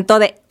el momento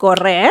de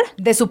correr.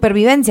 De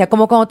supervivencia,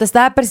 como cuando te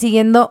estaba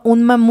persiguiendo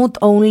un mamut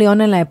o un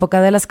león en la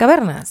época de las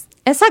cavernas.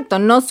 Exacto,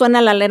 no suena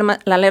la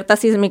alerta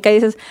sísmica y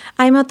dices,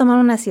 ay, me voy a tomar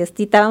una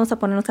siestita, vamos a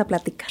ponernos a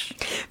platicar.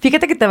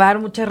 Fíjate que te va a dar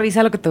mucha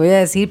risa lo que te voy a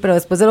decir, pero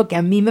después de lo que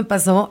a mí me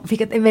pasó,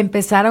 fíjate, me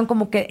empezaron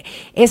como que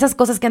esas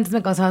cosas que antes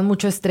me causaban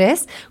mucho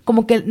estrés,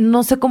 como que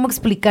no sé cómo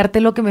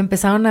explicarte lo que me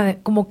empezaron a,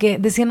 como que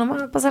decía, no me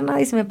va a pasar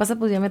nada y si me pasa,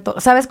 pues ya me toca.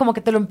 ¿Sabes? Como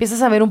que te lo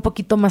empiezas a ver un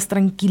poquito más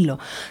tranquilo.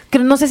 Que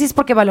no sé si es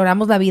porque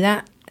valoramos la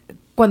vida.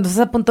 Cuando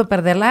estás a punto de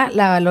perderla,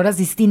 la valoras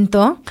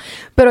distinto,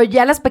 pero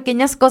ya las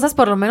pequeñas cosas,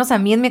 por lo menos a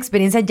mí en mi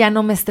experiencia, ya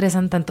no me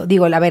estresan tanto.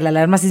 Digo, a ver, la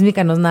alarma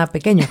sísmica no es nada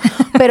pequeño,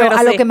 pero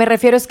a lo que me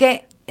refiero es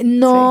que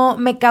no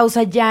me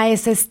causa ya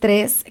ese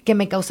estrés que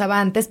me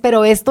causaba antes,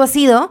 pero esto ha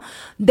sido,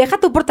 deja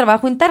tú por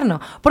trabajo interno,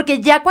 porque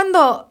ya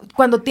cuando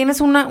tienes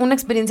una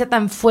experiencia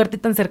tan fuerte y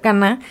tan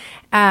cercana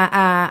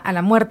a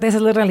la muerte, esa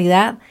es la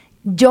realidad,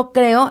 yo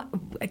creo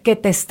que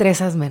te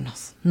estresas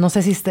menos. No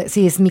sé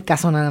si es mi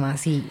caso nada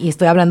más y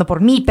estoy hablando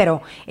por mí,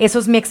 pero eso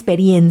es mi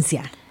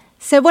experiencia.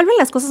 Se vuelven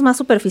las cosas más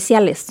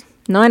superficiales,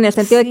 ¿no? En el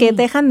sentido de que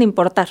dejan de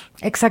importar.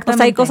 Exactamente. O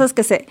sea, hay cosas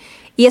que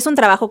y es un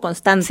trabajo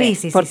constante,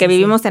 porque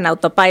vivimos en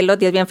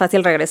autopilot y es bien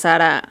fácil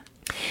regresar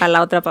a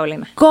la otra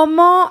Paulina.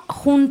 ¿Cómo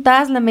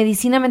juntas la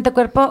medicina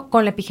mente-cuerpo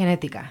con la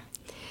epigenética?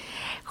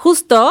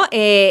 Justo,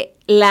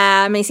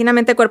 la medicina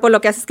mente-cuerpo lo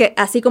que hace es que,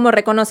 así como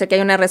reconoce que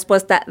hay una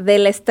respuesta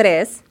del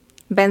estrés,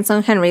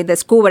 Benson Henry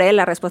descubre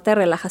la respuesta de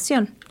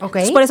relajación.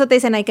 Entonces, por eso te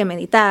dicen hay que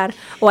meditar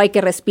o hay que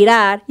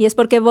respirar, y es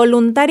porque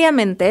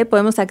voluntariamente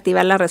podemos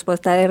activar la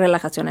respuesta de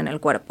relajación en el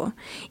cuerpo.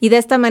 Y de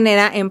esta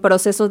manera, en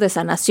procesos de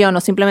sanación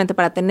o simplemente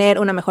para tener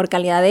una mejor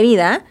calidad de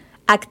vida,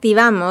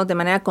 activamos de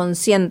manera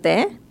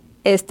consciente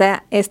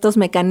estos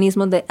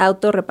mecanismos de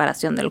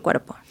autorreparación del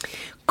cuerpo.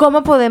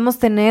 ¿Cómo podemos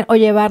tener o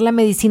llevar la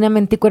medicina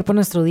mente y cuerpo en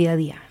nuestro día a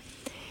día?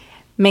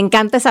 Me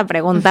encanta esa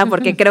pregunta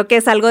porque creo que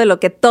es algo de lo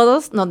que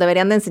todos nos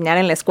deberían de enseñar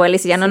en la escuela, y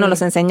si ya no nos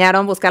los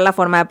enseñaron, buscar la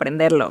forma de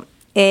aprenderlo.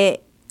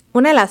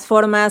 Una de las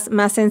formas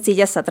más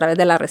sencillas es a través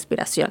de la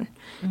respiración.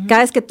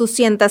 Cada vez que tú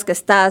sientas que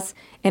estás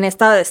en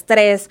estado de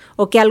estrés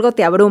o que algo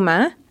te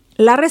abruma,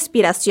 la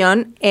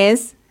respiración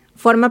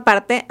forma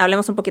parte,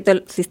 hablemos un poquito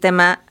del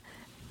sistema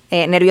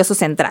nervioso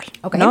central,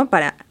 ¿no?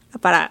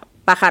 Para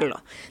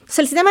bajarlo. Entonces,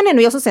 el sistema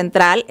nervioso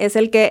central es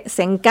el que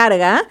se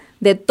encarga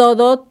de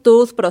todos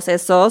tus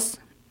procesos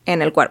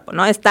en el cuerpo,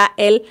 ¿no? Está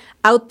el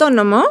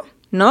autónomo,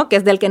 ¿no? Que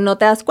es del que no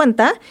te das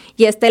cuenta,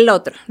 y está el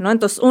otro, ¿no?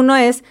 Entonces, uno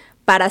es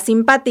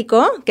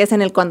parasimpático, que es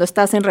cuando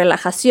estás en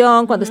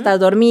relajación, cuando estás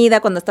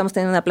dormida, cuando estamos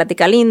teniendo una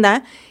plática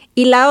linda,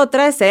 y la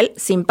otra es el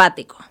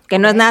simpático, que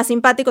no es nada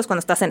simpático, es cuando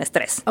estás en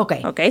estrés. Ok.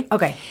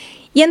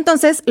 Y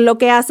entonces, lo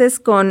que haces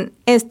con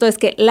esto es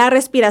que la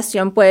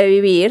respiración puede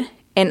vivir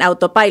en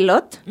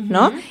autopilot,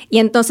 ¿no? Y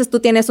entonces tú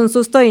tienes un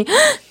susto y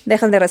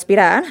dejas de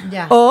respirar,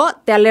 o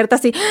te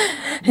alertas y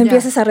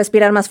empiezas a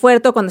respirar más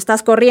fuerte, o cuando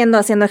estás corriendo,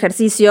 haciendo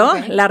ejercicio,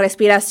 la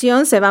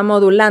respiración se va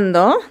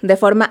modulando de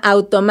forma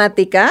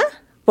automática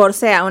por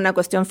sea una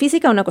cuestión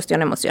física o una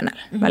cuestión emocional,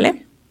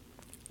 ¿vale?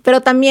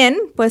 Pero también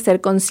puedes ser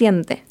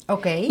consciente.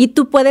 Y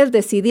tú puedes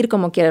decidir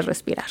cómo quieres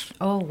respirar.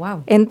 Oh,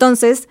 wow.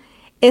 Entonces,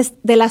 es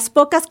de las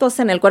pocas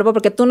cosas en el cuerpo,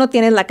 porque tú no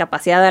tienes la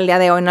capacidad al día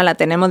de hoy, no la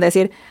tenemos, de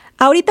decir,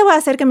 ahorita voy a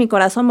hacer que mi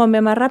corazón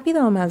bombee más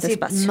rápido o más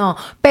despacio. No,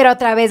 pero a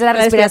través de la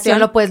respiración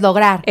lo puedes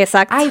lograr.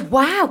 Exacto. Ay,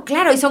 wow,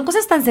 claro. Y son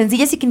cosas tan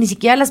sencillas y que ni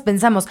siquiera las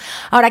pensamos.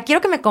 Ahora,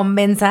 quiero que me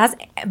convenzas.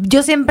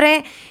 Yo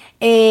siempre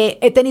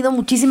he tenido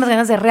muchísimas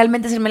ganas de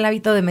realmente hacerme el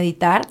hábito de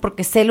meditar,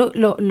 porque sé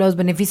los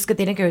beneficios que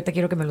tiene, que ahorita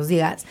quiero que me los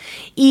digas.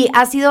 Y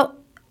ha sido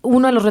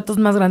uno de los retos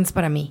más grandes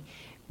para mí.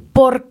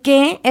 ¿Por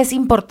qué es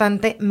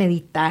importante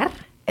meditar?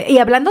 Y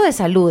hablando de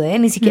salud,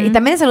 ni siquiera, y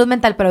también de salud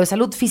mental, pero de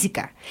salud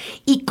física.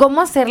 Y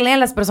cómo hacerle a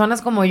las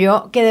personas como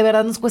yo, que de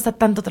verdad nos cuesta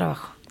tanto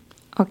trabajo.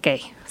 Ok,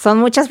 son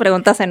muchas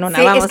preguntas en una.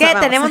 Sí, vamos,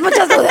 tenemos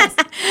muchas dudas.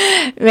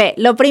 Ve,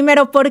 lo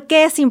primero, ¿por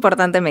qué es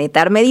importante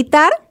meditar?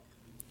 Meditar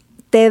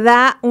te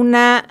da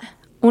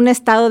un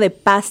estado de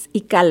paz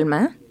y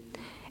calma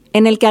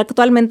en el que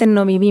actualmente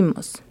no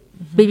vivimos.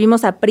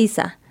 Vivimos a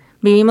prisa,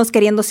 vivimos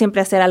queriendo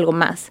siempre hacer algo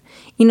más.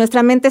 Y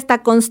nuestra mente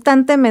está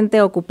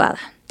constantemente ocupada.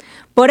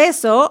 Por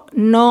eso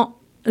no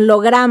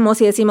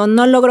logramos y decimos,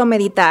 no logro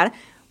meditar,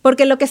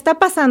 porque lo que está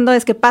pasando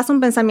es que pasa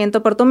un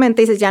pensamiento por tu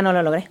mente y dices, ya no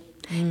lo logré,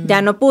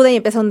 ya no pude, y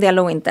empieza un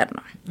diálogo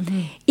interno.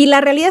 Y la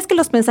realidad es que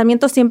los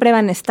pensamientos siempre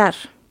van a estar.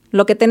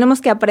 Lo que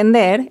tenemos que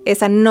aprender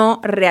es a no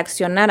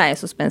reaccionar a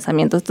esos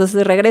pensamientos.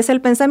 Entonces regresa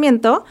el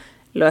pensamiento,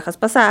 lo dejas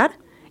pasar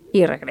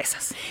y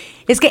regresas.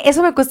 Es que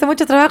eso me cuesta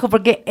mucho trabajo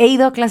porque he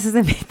ido a clases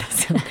de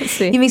meditación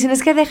y me dicen,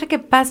 es que deja que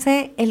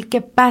pase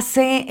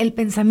el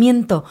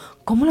pensamiento.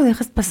 ¿Cómo lo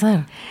dejas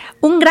pasar?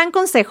 Un gran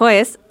consejo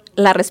es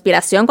la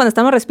respiración. Cuando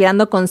estamos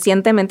respirando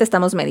conscientemente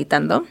estamos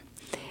meditando.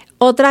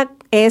 Otra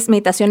es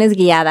meditaciones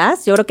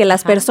guiadas. Yo creo que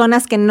las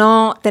personas que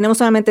no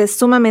tenemos una mente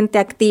sumamente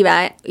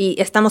activa y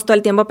estamos todo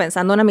el tiempo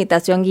pensando, una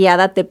meditación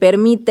guiada te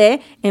permite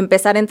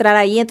empezar a entrar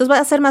ahí. Entonces va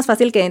a ser más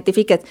fácil que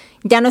identifiques.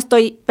 Ya no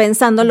estoy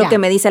pensando lo que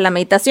me dice la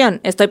meditación.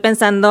 Estoy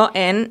pensando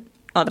en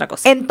otra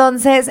cosa.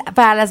 Entonces,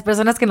 para las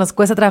personas que nos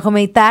cuesta trabajo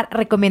meditar,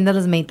 recomiendas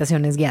las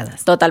meditaciones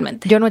guiadas.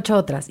 Totalmente. Yo no he hecho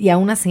otras y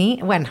aún así,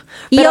 bueno.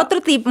 Y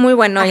otro tip muy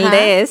bueno,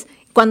 Hilde, es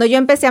cuando yo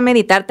empecé a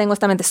meditar, tengo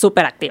esta mente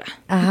súper activa.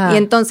 Ajá. Y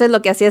entonces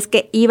lo que hacía es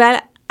que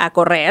iba a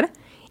correr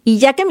y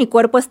ya que mi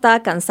cuerpo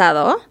estaba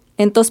cansado,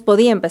 entonces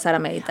podía empezar a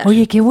meditar.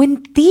 Oye, qué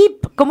buen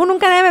tip. ¿Cómo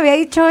nunca nadie me había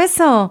dicho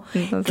eso?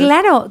 Entonces,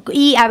 claro.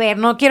 Y a ver,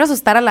 no quiero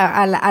asustar a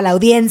la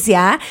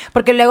audiencia,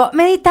 porque luego,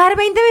 meditar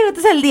 20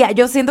 minutos al día.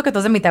 Yo siento que tú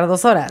has de meditar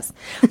 2 horas.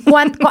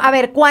 A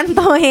ver,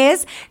 ¿cuánto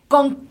es?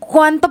 ¿Con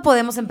cuánto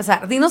podemos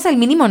empezar? Dinos el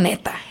mínimo,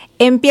 neta.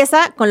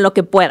 Empieza con lo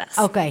que puedas.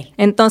 Ok.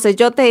 Entonces,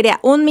 yo te diría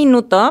 1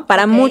 minuto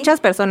para muchas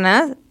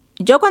personas.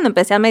 Yo cuando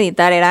empecé a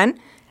meditar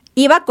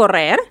iba a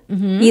correr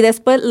y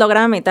después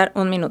lograba meditar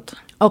 1 minuto.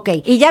 Ok.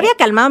 Y ya había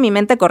calmado mi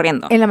mente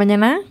corriendo. ¿En la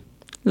mañana?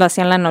 Lo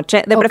hacía en la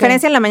noche. De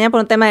preferencia en la mañana por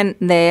un tema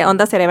de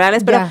ondas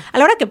cerebrales, pero a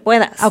la hora que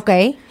puedas. Ok.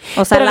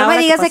 O sea, pero no me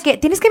digas de que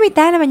tienes que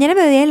meditar en la mañana,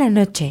 mediodía y en la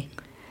noche.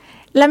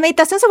 La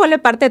meditación se vuelve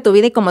parte de tu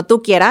vida y como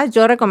tú quieras,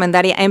 yo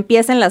recomendaría,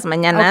 empieza en las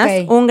mañanas.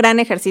 Okay. Un gran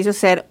ejercicio es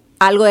hacer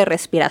algo de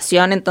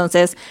respiración.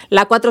 Entonces,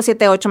 la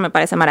 4-7-8 me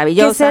parece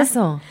maravillosa. ¿Qué es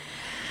eso?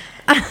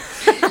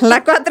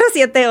 La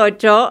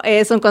 4-7-8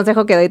 es un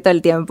consejo que doy todo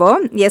el tiempo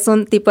y es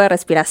un tipo de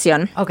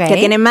respiración que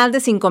tiene más de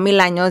 5,000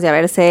 años de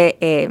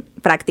haberse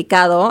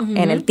practicado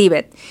en el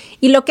Tíbet.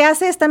 Y lo que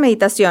hace esta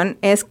meditación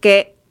es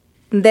que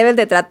debes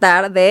de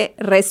tratar de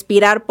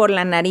respirar por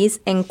la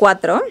nariz en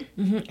 4.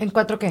 ¿En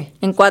 4 qué?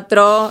 En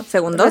 4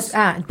 segundos.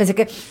 Pensé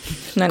que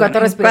 4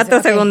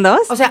 respiraciones. 4 segundos.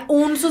 O sea,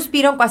 un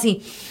suspiro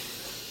así.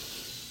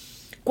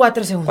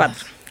 4 segundos.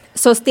 4.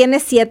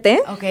 Sostienes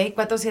 7. Ok,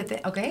 4,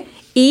 7, ok.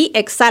 Y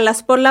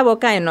exhalas por la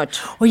boca en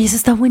 8. Oye, eso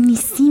está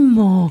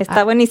buenísimo.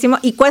 Está buenísimo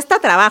y cuesta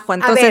trabajo,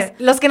 entonces... A ver,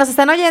 los que nos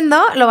están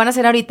oyendo lo van a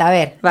hacer ahorita. A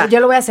ver,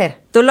 yo lo voy a hacer.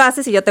 Tú lo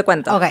haces y yo te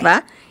cuento, okay.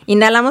 ¿va?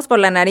 Inhalamos por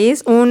la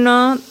nariz,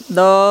 1,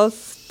 2,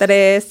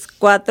 3,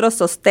 4,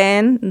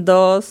 sostén,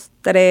 2,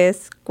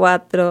 3,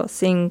 4,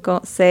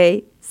 5,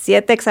 6,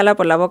 7, exhala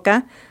por la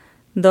boca,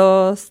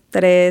 2,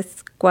 3,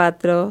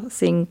 4,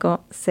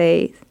 5,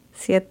 6,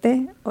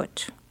 7,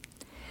 8.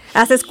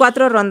 Haces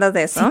 4 rondas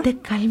de eso. Sí te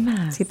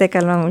calmas. Sí te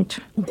calma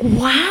mucho.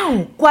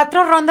 ¡Wow!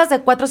 4 rondas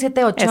de 4,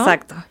 7, 8.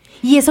 Exacto.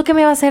 ¿Y eso qué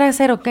me va a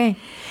hacer o qué?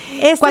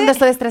 Cuando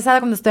estoy estresada,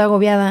 cuando estoy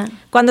agobiada.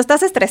 Cuando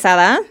estás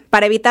estresada,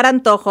 para evitar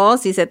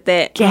antojos, si se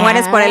te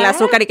mueres por el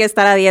azúcar y quieres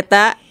estar a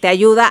dieta, te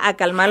ayuda a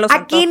calmar los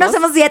antojos. Aquí no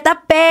hacemos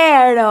dieta,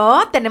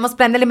 pero tenemos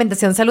plan de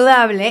alimentación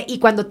saludable y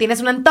cuando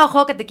tienes un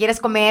antojo que te quieres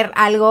comer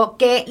algo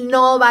que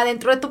no va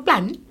dentro de tu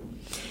plan,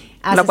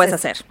 lo puedes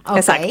hacer. Okay.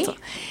 Exacto.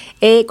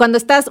 Cuando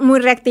estás muy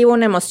reactivo a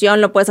una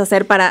emoción, lo puedes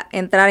hacer para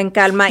entrar en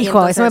calma. Hijo,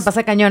 entonces... eso me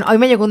pasa cañón. Hoy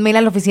me llegó un mail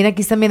a la oficina,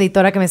 aquí está mi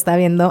editora que me está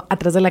viendo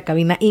atrás de la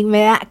cabina y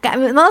me da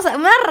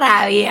una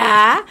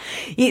rabia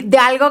y de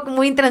algo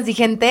muy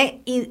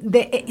intransigente y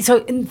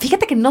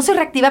fíjate que no soy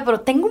reactiva,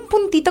 pero tengo un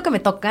puntito que me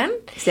tocan.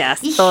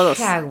 Todos.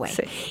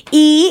 Sí.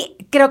 Y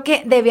creo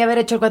que debí haber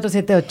hecho el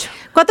 4-7-8.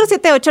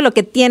 4-7-8 lo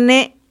que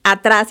tiene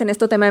atrás en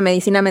este tema de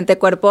medicina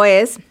mente-cuerpo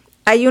es,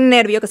 hay un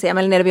nervio que se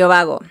llama el nervio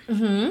vago.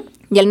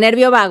 Y el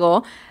nervio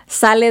vago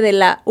sale de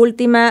la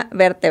última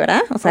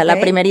vértebra, o sea, la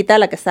primerita,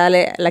 la que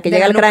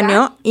llega al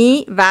cráneo,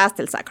 y va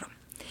hasta el sacro.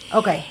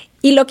 Ok.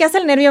 Y lo que hace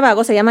el nervio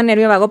vago se llama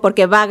nervio vago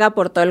porque vaga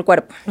por todo el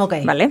cuerpo. Ok.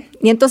 ¿Vale?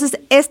 Y entonces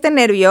este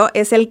nervio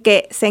es el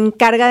que se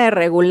encarga de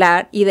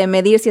regular y de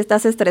medir si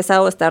estás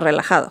estresado o estás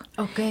relajado.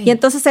 Ok. Y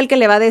entonces es el que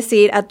le va a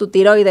decir a tu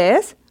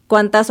tiroides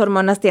cuántas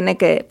hormonas tiene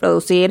que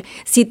producir,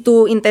 si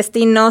tu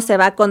intestino se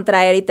va a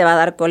contraer y te va a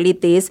dar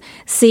colitis,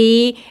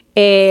 si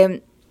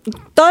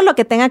todo lo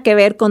que tenga que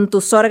ver con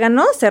tus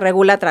órganos se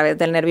regula a través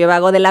del nervio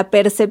vago, de la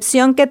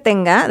percepción que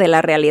tenga de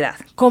la realidad.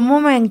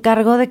 ¿Cómo me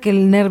encargo de que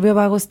el nervio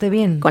vago esté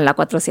bien? Con la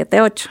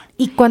 4-7-8.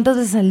 ¿Y cuántas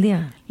veces al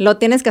día? Lo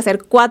tienes que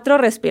hacer 4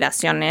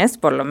 respiraciones,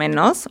 por lo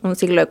menos, un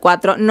ciclo de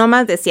 4, no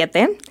más de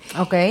 7.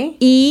 Ok.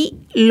 Y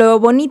lo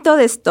bonito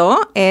de esto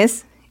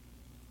es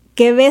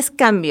que ves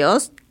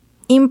cambios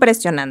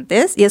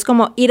impresionantes y es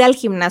como ir al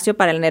gimnasio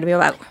para el nervio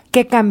vago.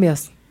 ¿Qué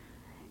cambios?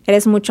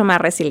 Eres mucho más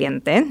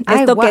resiliente.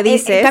 Esto que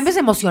dices... ¿Cambios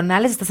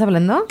emocionales estás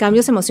hablando?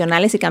 Cambios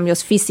emocionales y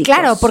cambios físicos.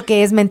 Claro,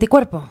 porque es mente y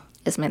cuerpo.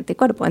 Es mente y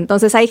cuerpo.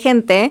 Entonces hay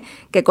gente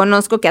que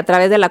conozco que a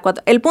través de la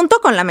 4... El punto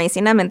con la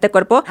medicina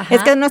mente-cuerpo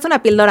es que no es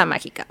una píldora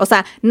mágica. O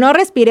sea, no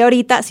respiré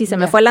ahorita, sí se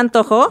me fue el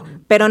antojo,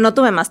 pero no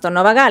tuve más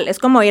tono vagal. Es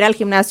como ir al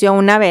gimnasio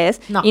una vez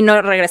y no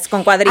regresas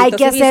con cuadritos. Hay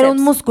que hacer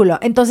un músculo.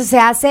 Entonces se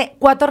hace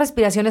 4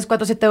 respiraciones,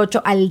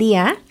 4-7-8 al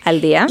día. Al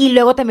día. Y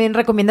luego también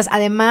recomiendas,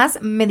 además,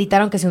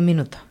 meditar aunque sea 1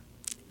 minuto.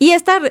 Y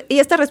esta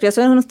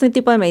respiración es un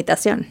tipo de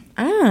meditación.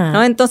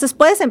 ¿No? Entonces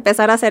puedes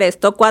empezar a hacer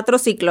esto 4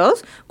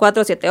 ciclos,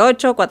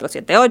 4-7-8,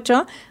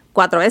 4-7-8,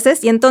 4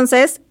 veces. Y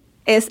entonces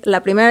es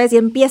la primera vez y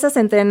empiezas a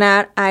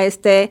entrenar a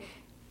este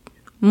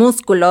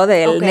músculo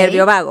del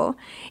nervio vago.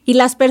 Y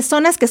las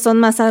personas que son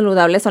más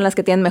saludables son las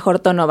que tienen mejor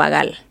tono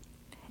vagal.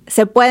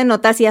 Se puede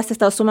notar si has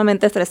estado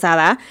sumamente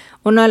estresada.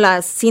 Uno de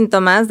los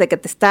síntomas de que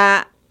te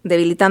está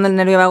debilitando el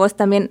nervio vago es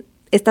también,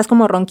 estás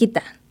como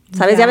ronquita.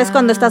 ¿Sabes? Ya ves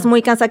cuando estás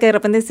muy cansada que de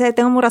repente dices,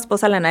 tengo muy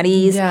rasposa la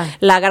nariz,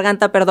 la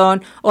garganta,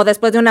 o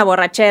después de una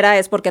borrachera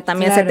es porque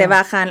también se te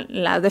bajan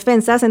las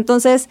defensas.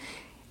 Entonces,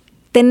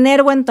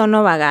 tener buen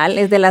tono vagal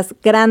es de las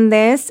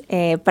grandes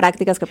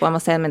prácticas que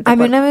podemos hacer en mente. A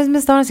mí una vez me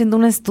estaban haciendo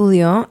un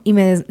estudio y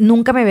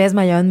nunca me había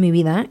desmayado en mi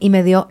vida y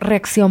me dio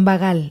reacción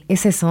vagal.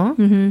 ¿Es eso?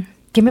 Uh-huh.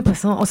 ¿Qué me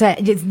pasó? O sea,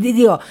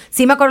 digo,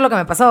 sí me acuerdo lo que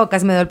me pasó,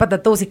 casi me dio el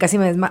patatús y casi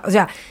me desmayé. O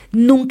sea,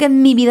 nunca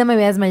en mi vida me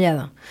había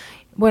desmayado.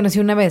 Bueno, sí,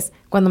 una vez,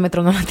 cuando me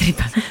tronó la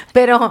tripa.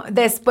 Pero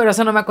después,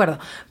 eso no me acuerdo.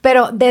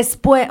 Pero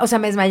después, o sea,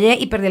 me desmayé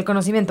y perdí el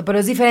conocimiento. Pero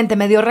es diferente,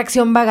 me dio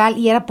reacción vagal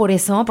y era por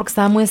eso, porque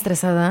estaba muy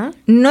estresada.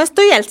 No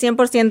estoy al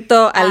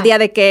 100% al día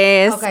de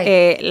qué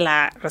es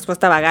la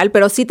respuesta vagal,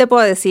 pero sí te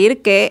puedo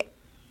decir que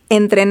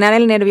entrenar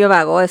el nervio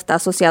vago está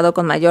asociado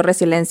con mayor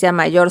resiliencia,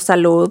 mayor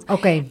salud,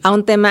 a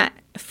un tema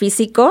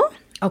físico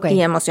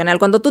y emocional.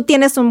 Cuando tú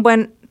tienes un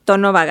buen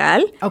tono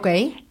vagal,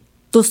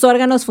 tus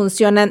órganos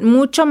funcionan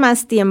mucho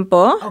más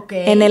tiempo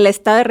en el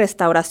estado de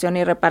restauración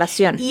y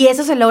reparación. ¿Y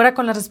eso se logra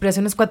con las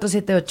respiraciones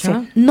 4-7-8?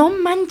 Sí. No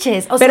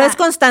manches. Pero es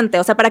constante.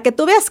 O sea, para que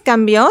tú veas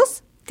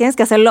cambios, tienes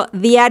que hacerlo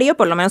diario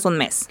por lo menos un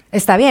mes.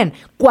 Está bien.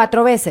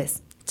 4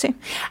 veces. Sí.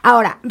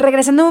 Ahora,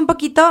 regresando un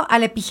poquito a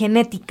la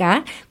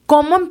epigenética,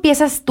 ¿cómo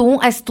empiezas tú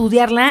a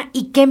estudiarla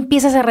y qué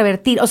empiezas a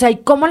revertir? O sea, ¿y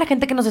cómo la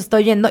gente que nos está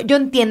oyendo? Yo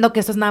entiendo que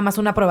esto es nada más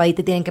una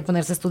probadita y tienen que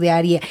ponerse a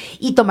estudiar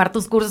y tomar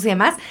tus cursos y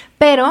demás,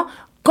 pero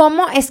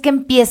 ¿cómo es que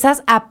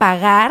empiezas a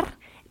pagar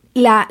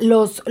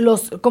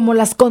como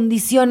las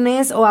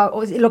condiciones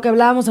o lo que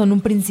hablábamos en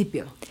un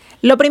principio?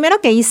 Lo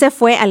primero que hice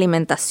fue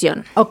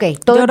alimentación.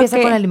 Todo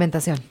empieza con la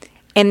alimentación.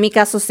 En mi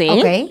caso, sí.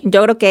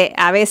 Yo creo que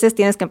a veces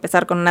tienes que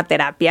empezar con una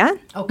terapia,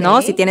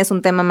 ¿no? Si tienes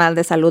un tema mal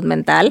de salud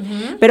mental.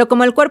 Pero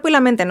como el cuerpo y la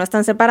mente no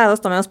están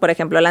separados, tomemos, por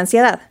ejemplo, la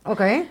ansiedad.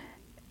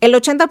 El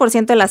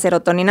 80% de la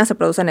serotonina se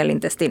produce en el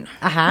intestino.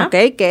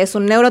 Que es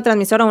un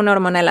neurotransmisor o una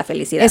hormona de la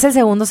felicidad. Es el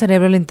segundo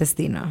cerebro del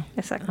intestino.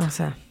 Exacto.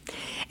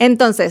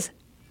 Entonces,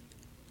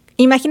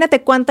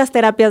 imagínate cuántas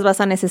terapias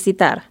vas a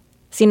necesitar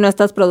si no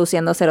estás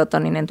produciendo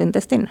serotonina en tu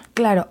intestino.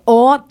 Claro.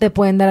 O te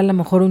pueden dar a lo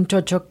mejor un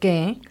chocho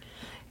que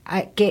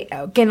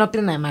no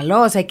tiene nada de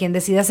malo, o sea, hay quien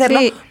decide hacerlo,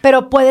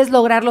 pero puedes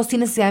lograrlo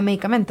sin necesidad de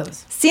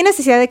medicamentos. Sin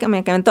necesidad de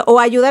medicamento, o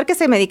ayudar que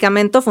ese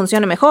medicamento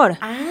funcione mejor.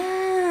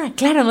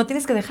 Claro, no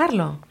tienes que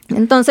dejarlo.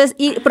 Entonces,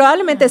 y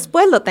probablemente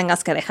después lo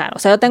tengas que dejar. O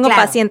sea, yo tengo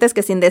pacientes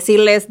que sin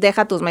decirles,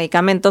 deja tus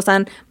medicamentos,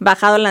 han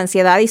bajado la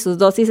ansiedad y sus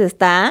dosis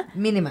está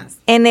mínimas.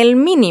 En el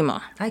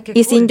mínimo. Ay, qué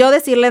y cool. Sin yo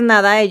decirles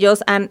nada,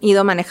 ellos han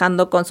ido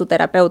manejando con su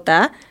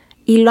terapeuta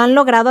y lo han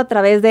logrado a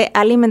través de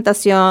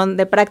alimentación,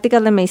 de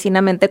prácticas de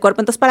medicina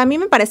mente-cuerpo. Entonces, para mí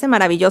me parece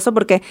maravilloso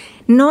porque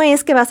no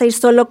es que vas a ir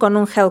solo con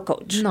un health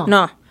coach.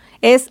 No.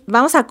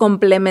 Vamos a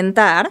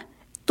complementar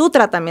tu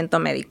tratamiento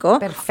médico.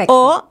 Perfecto.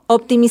 O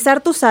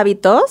optimizar tus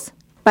hábitos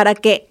para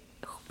que,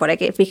 por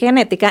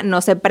epigenética,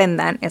 no se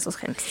prendan esos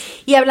genes.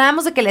 Y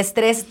hablábamos de que el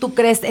estrés, tú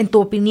crees, en tu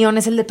opinión,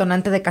 es el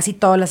detonante de casi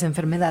todas las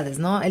enfermedades,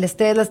 ¿no? El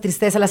estrés, la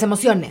tristeza, las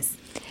emociones.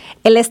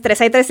 El estrés,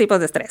 hay 3 tipos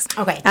de estrés.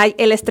 Hay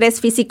el estrés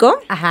físico,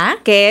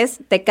 que es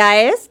te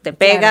caes, te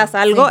pegas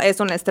algo, es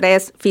un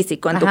estrés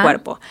físico en tu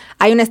cuerpo.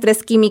 Hay un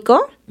estrés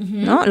químico,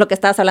 ¿no? Lo que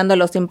estabas hablando de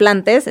los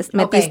implantes,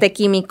 metiste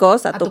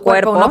químicos a tu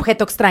cuerpo. Un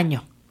objeto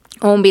extraño.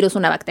 O un virus,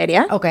 una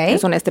bacteria.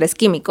 Es un estrés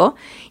químico.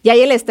 Y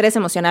hay el estrés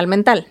emocional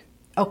mental,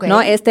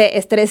 ¿no? Este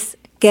estrés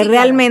que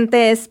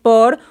realmente es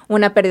por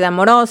una pérdida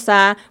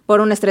amorosa, por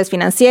un estrés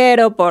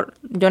financiero, por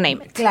you name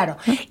it. Claro.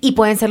 Y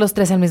pueden ser los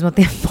 3 al mismo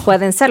tiempo.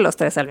 Pueden ser los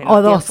 3 al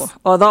mismo tiempo.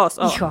 O dos.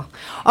 Hijo.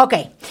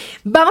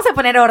 Vamos a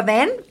poner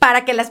orden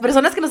para que las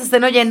personas que nos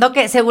estén oyendo,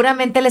 que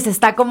seguramente les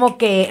está como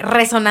que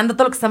resonando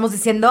todo lo que estamos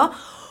diciendo,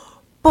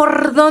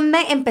 ¿por dónde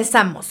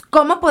empezamos?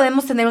 ¿Cómo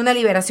podemos tener una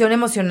liberación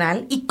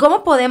emocional? ¿Y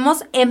cómo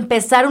podemos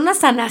empezar una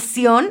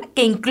sanación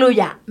que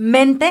incluya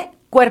mente,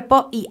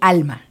 cuerpo y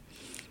alma?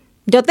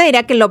 Yo te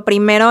diría que lo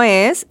primero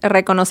es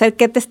reconocer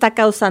qué te está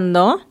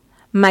causando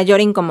mayor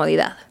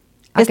incomodidad.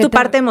 ¿Es tu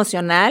parte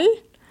emocional?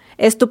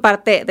 ¿Es tu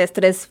parte de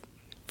estrés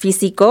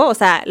físico? O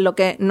sea, lo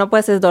que no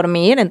puedes es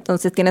dormir,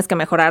 entonces tienes que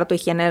mejorar tu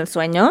higiene del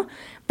sueño,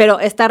 pero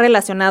está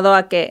relacionado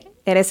a que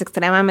eres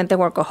extremadamente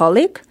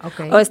workaholic,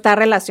 o está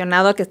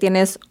relacionado a que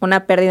tienes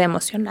una pérdida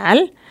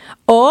emocional,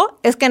 o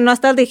es que no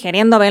estás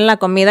digeriendo bien la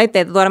comida y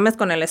te duermes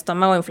con el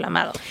estómago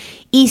inflamado.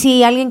 Y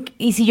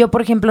si yo,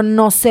 por ejemplo,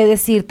 no sé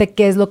decirte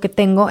qué es lo que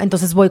tengo,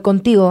 entonces voy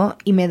contigo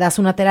y me das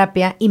una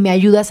terapia y me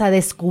ayudas a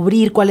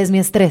descubrir cuál es mi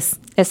estrés.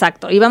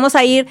 Exacto. Y vamos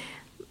a ir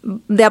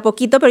de a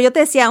poquito, pero yo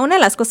te decía, una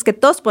de las cosas que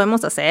todos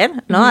podemos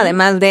hacer, ¿no?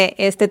 Además de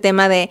este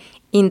tema de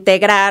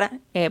integrar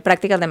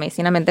prácticas de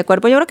medicina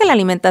mente-cuerpo, yo creo que la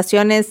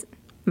alimentación es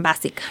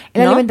básica,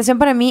 ¿no? La alimentación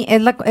para mí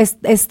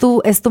es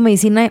tu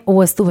medicina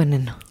o es tu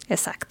veneno.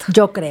 Exacto.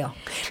 Yo creo.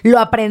 Lo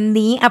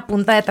aprendí a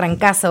punta de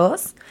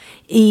trancazos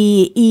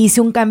y hice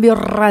un cambio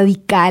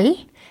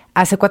radical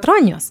hace 4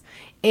 años.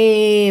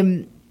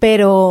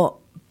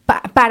 Pero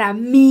para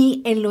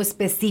mí, en lo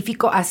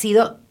específico, ha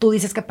sido, tú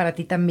dices que para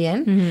ti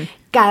también,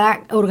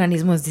 cada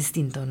organismo es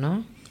distinto,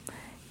 ¿no?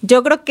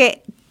 Yo creo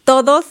que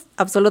todos,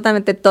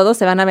 absolutamente todos,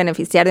 se van a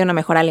beneficiar de una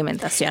mejor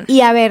alimentación.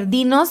 Y a ver,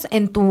 dinos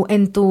en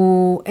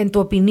tu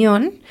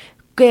opinión,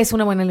 ¿qué es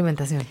una buena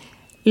alimentación?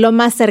 Lo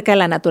más cerca de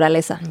la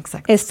naturaleza.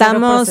 Exacto.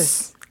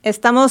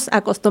 Estamos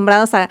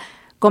acostumbrados a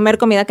comer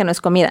comida que no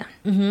es comida.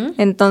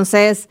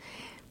 Entonces,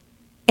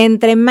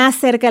 entre más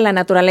cerca de la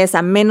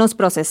naturaleza, menos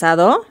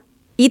procesado,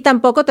 y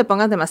tampoco te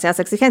pongas demasiadas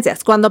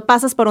exigencias. Cuando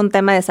pasas por un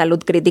tema de salud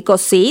crítico,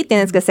 sí,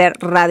 tienes que ser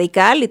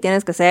radical y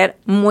tienes que ser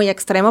muy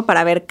extremo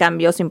para ver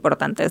cambios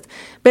importantes.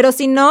 Pero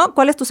si no,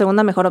 ¿cuál es tu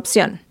segunda mejor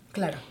opción?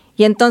 Claro.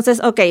 Y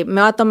entonces, ok,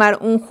 me voy a tomar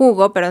un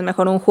jugo, pero es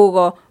mejor un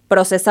jugo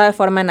procesado de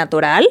forma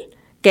natural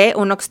que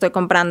uno que estoy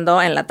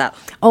comprando enlatado.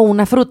 O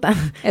una fruta.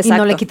 Exacto. Y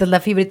no le quitas la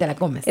fibra y te la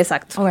comes.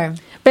 Exacto. Okay.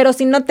 Pero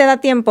si no te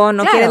da tiempo,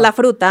 no quieres la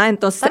fruta,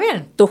 entonces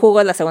tu jugo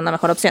es la segunda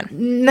mejor opción.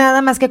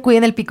 Nada más que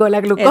cuiden el pico de la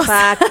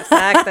glucosa.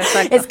 Exacto.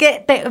 Es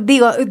que te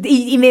digo,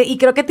 y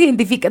creo que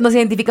nos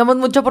identificamos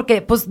mucho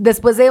porque pues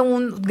después de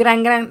un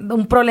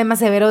un problema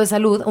severo de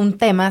salud, un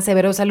tema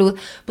severo de salud,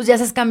 pues ya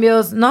haces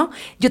cambios, ¿no?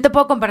 Yo te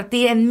puedo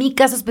compartir, en mi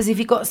caso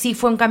específico, sí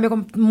fue un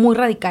cambio muy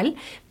radical.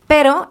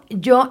 Pero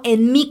yo,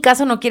 en mi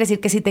caso, no quiere decir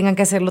que sí tengan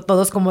que hacerlo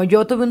todos. Como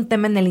yo tuve un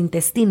tema en el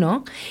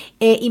intestino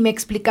y me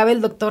explicaba el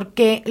doctor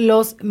que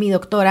mi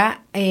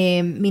doctora,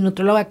 mi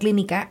nutrióloga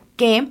clínica,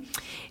 que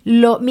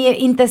mi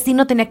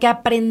intestino tenía que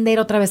aprender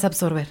otra vez a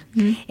absorber.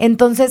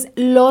 Entonces,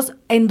 los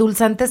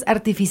endulzantes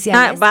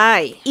artificiales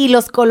y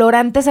los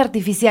colorantes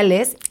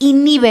artificiales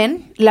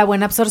inhiben la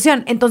buena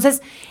absorción.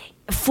 Entonces,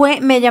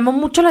 me llamó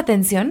mucho la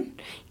atención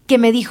que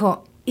me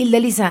dijo...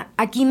 Hildelisa,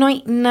 aquí no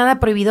hay nada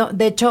prohibido.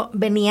 De hecho,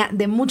 venía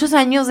de muchos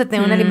años de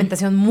tener una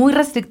alimentación muy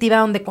restrictiva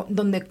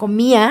donde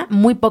comía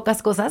muy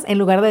pocas cosas, en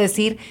lugar de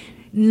decir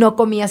no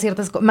comía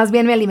ciertas cosas, más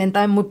bien me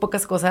alimentaba en muy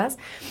pocas cosas.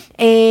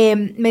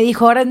 Me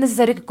dijo, ahora es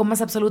necesario que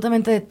comas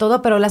absolutamente de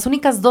todo, pero las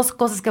únicas 2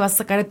 cosas que vas a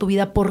sacar de tu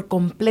vida por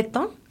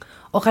completo,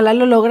 ojalá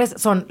lo logres,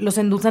 son los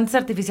endulzantes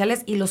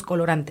artificiales y los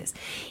colorantes.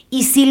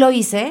 Y sí lo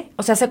hice,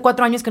 o sea, hace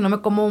 4 años que no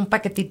me como un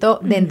paquetito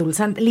de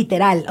endulzante,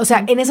 literal. O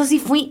sea, en eso sí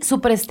fui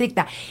súper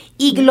estricta.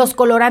 Y los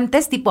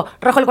colorantes, tipo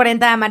rojo el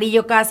 40,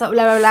 amarillo caso,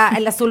 bla, bla, bla,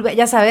 el azul,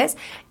 ya sabes,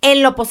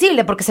 en lo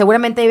posible, porque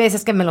seguramente hay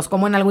veces que me los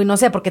como en algo y no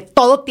sé, porque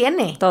todo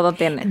tiene. Todo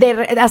tiene.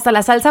 Hasta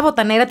la salsa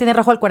botanera tiene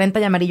rojo al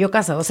 40 y amarillo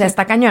caso, o sea,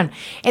 está cañón.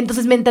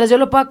 Entonces, mientras yo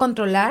lo pueda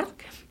controlar...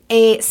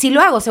 sí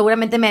lo hago,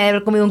 seguramente me debe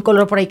haber comido un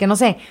color por ahí que no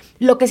sé.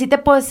 Lo que sí te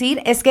puedo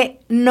decir es que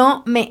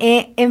no me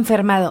he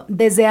enfermado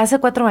desde hace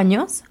 4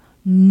 años,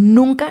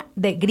 nunca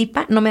de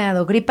gripa, no me ha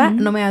dado gripa,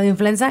 no me ha dado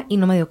influenza y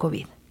no me dio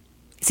COVID.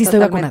 Sí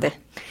estoy vacunada.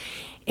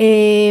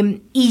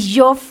 Y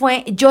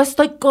yo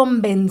estoy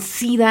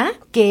convencida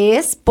que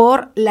es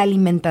por la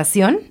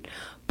alimentación,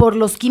 por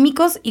los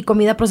químicos y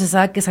comida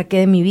procesada que saqué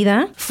de mi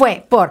vida.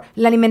 Fue por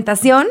la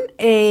alimentación,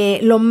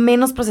 lo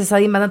menos procesada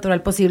y más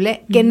natural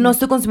posible, que no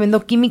estoy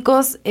consumiendo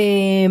químicos,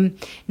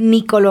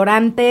 ni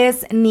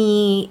colorantes,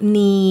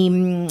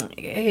 ni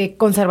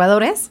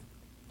conservadores,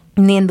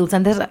 ni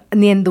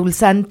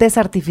endulzantes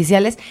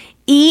artificiales,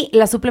 y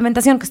la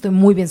suplementación, que estoy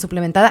muy bien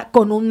suplementada,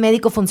 con un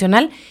médico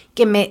funcional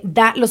que me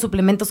da los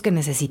suplementos que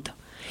necesito.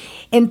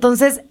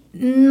 Entonces,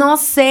 no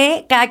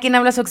sé, cada quien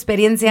habla su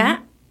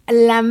experiencia.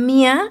 La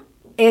mía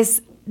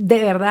es, de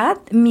verdad,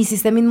 mi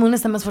sistema inmune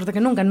está más fuerte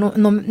que nunca. No,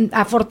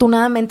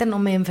 afortunadamente no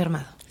me he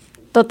enfermado.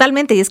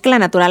 Totalmente, y es que la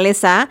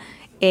naturaleza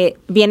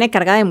viene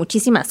cargada de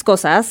muchísimas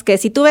cosas que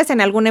si tú ves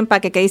en algún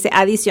empaque que dice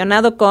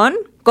adicionado con,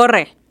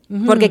 corre,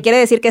 porque quiere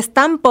decir que es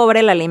tan pobre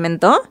el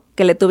alimento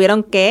que le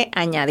tuvieron que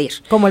añadir.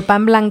 Como el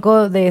pan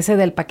blanco de ese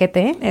del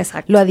paquete.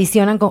 Exacto. Lo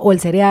adicionan o el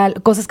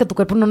cereal, cosas que tu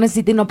cuerpo no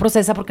necesita y no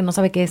procesa porque no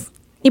sabe qué es.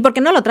 Y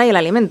porque no lo trae el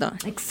alimento.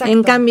 Exacto.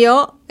 En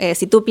cambio,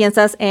 si tú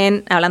piensas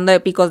hablando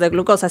de picos de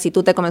glucosa, si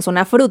tú te comes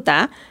una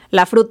fruta,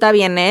 la fruta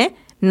viene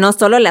no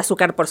solo el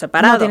azúcar por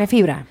separado. No, tiene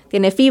fibra.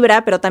 Tiene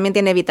fibra, pero también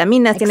tiene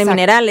vitaminas, tiene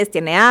minerales,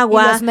 tiene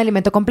agua. Y no es un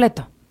alimento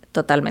completo.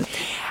 Totalmente.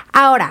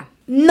 Ahora,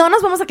 no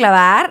nos vamos a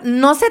clavar,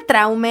 no se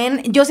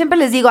traumen. Yo siempre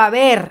les digo, a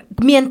ver,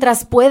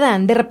 mientras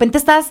puedan, de repente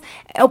estás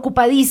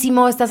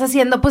ocupadísimo, estás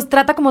haciendo, pues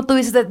trata, como tú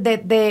dices,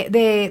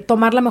 de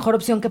tomar la mejor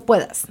opción que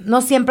puedas.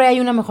 No siempre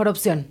hay una mejor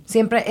opción,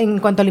 siempre en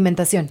cuanto a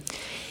alimentación.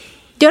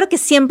 Yo creo que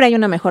siempre hay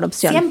una mejor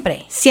opción.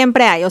 Siempre.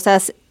 Siempre hay, o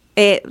sea,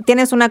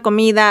 tienes una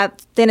comida,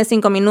 tienes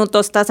 5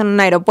 minutos, estás en un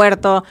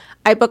aeropuerto,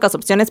 hay pocas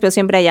opciones, pero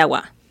siempre hay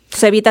agua.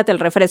 Entonces, evítate el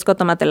refresco,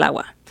 tómate el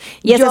agua.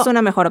 Y esa es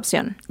una mejor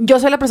opción. Yo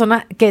soy la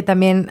persona que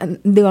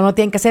también, no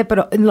tienen que ser,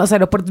 pero en los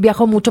aeropuertos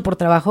viajo mucho por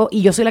trabajo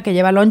y yo soy la que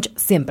lleva lunch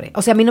siempre.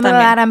 O sea, a mí no me va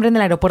a dar hambre en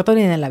el aeropuerto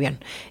ni en el avión.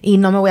 Y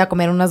no me voy a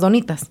comer unas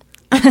donitas.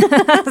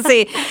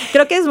 Sí,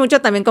 creo que es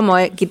mucho también como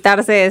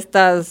quitarse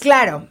estas...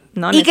 Claro.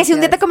 ¿no? Y que si un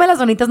día te comes las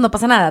donitas no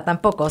pasa nada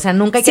tampoco. O sea,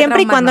 nunca hay que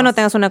siempre y cuando no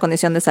tengas una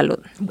condición de salud.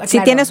 Claro. Si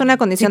tienes una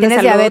condición de salud...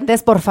 Si tienes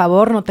diabetes, por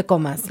favor, no te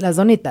comas las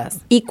donitas.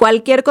 Y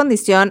cualquier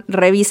condición,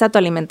 revisa tu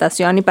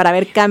alimentación y para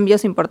ver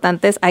cambios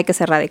importantes hay que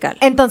ser radical.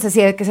 Entonces,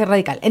 sí, hay que ser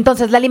radical.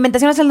 Entonces, la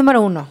alimentación es el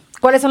número 1.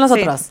 ¿Cuáles son los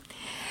otros?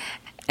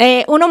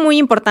 Uno muy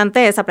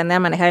importante es aprender a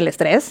manejar el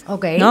estrés,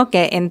 ¿no?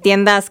 Que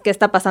entiendas qué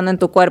está pasando en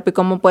tu cuerpo y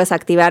cómo puedes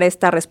activar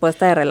esta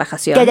respuesta de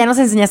relajación. Que ya nos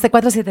enseñaste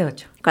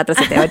 478.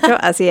 478,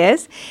 así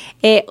es.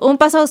 Un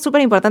paso súper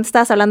importante,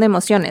 estabas hablando de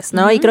emociones,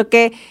 ¿no? Y creo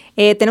que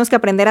tenemos que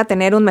aprender a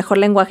tener un mejor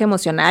lenguaje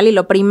emocional y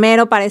lo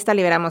primero para esta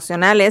liberación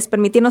emocional es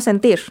permitirnos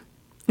sentir.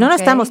 No nos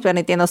estamos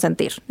permitiendo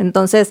sentir.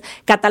 Entonces,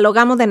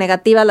 catalogamos de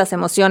negativas las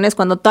emociones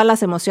cuando todas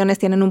las emociones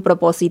tienen un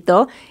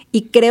propósito,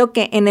 y creo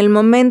que en el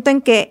momento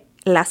en que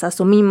las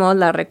asumimos,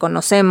 las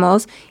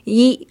reconocemos,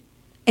 y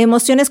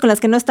emociones con las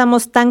que no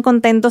estamos tan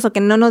contentos o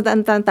que no nos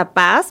dan tanta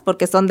paz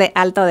porque son de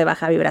alta o de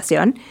baja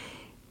vibración,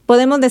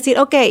 podemos decir,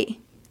 ok,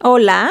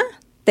 hola,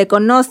 te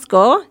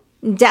conozco,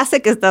 ya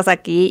sé que estás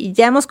aquí,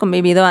 ya hemos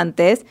convivido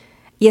antes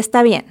y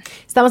está bien.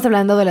 Estamos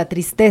hablando de la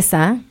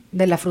tristeza,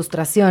 de la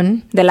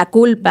frustración, de la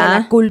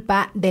culpa,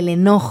 del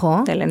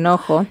enojo. Del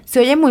enojo.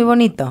 Se oye muy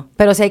bonito,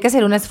 pero sí hay que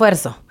hacer un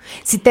esfuerzo.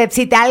 Si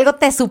algo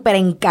te súper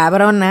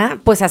encabrona,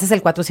 pues haces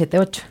el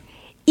 478.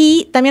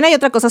 Y también hay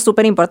otra cosa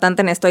súper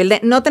importante en esto,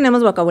 Hilde, no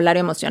tenemos vocabulario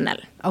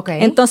emocional.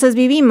 Okay. Entonces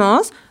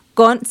vivimos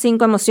con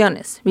 5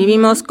 emociones.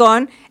 Vivimos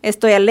con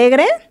estoy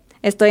alegre,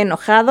 estoy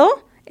enojado,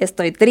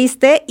 estoy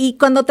triste, y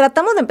cuando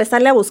tratamos de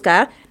empezarle a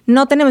buscar,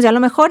 no tenemos, ya a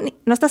lo mejor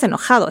no estás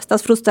enojado,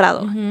 estás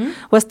frustrado,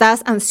 o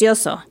estás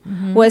ansioso,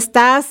 o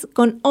estás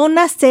con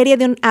una serie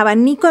de un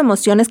abanico de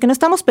emociones que no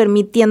estamos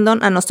permitiendo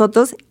a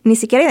nosotros ni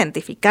siquiera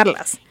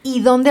identificarlas. ¿Y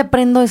dónde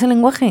aprendo ese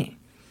lenguaje?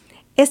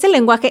 Ese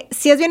lenguaje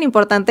sí es bien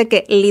importante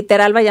que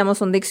literal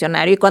vayamos a un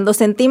diccionario y cuando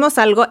sentimos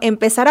algo,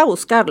 empezar a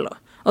buscarlo.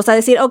 O sea,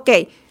 decir, ok,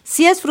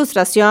 si es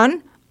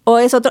frustración o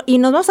es otro, y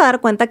nos vamos a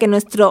dar cuenta que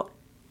nuestro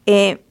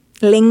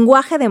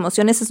lenguaje de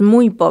emociones es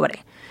muy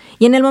pobre.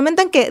 Y en el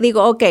momento en que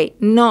digo, ok,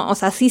 no, o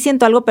sea, sí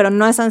siento algo, pero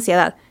no es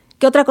ansiedad,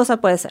 ¿qué otra cosa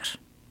puede ser?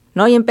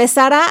 ¿No? Y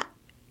empezar a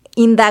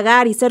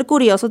indagar y ser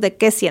curiosos de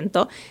qué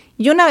siento.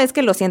 Y una vez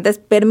que lo sientes,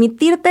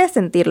 permitirte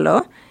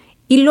sentirlo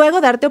y luego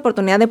darte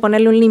oportunidad de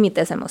ponerle un límite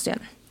a esa emoción.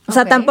 O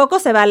sea, tampoco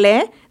se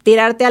vale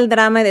tirarte al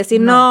drama y decir,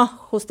 no,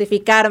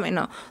 justificarme,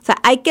 no. O sea,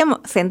 hay que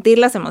sentir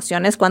las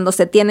emociones cuando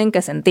se tienen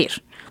que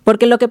sentir.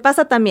 Porque lo que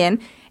pasa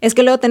también es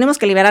que luego tenemos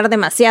que liberar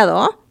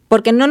demasiado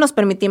porque no nos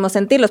permitimos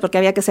sentirlos, porque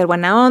había que ser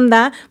buena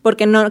onda,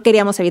 porque no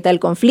queríamos evitar el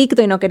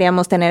conflicto y no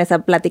queríamos tener esa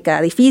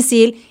plática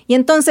difícil. Y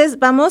entonces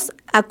vamos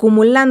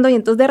acumulando y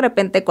entonces de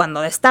repente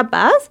cuando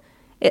destapas,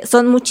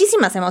 son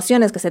muchísimas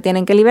emociones que se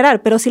tienen que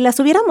liberar. Pero si las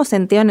hubiéramos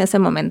sentido en ese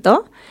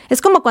momento,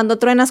 es como cuando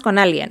truenas con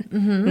alguien,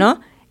 ¿no?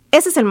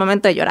 Ese es el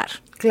momento de llorar.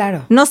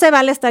 Claro. No se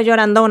vale estar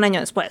llorando un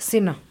año después.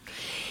 Sí, no.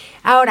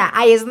 Ahora,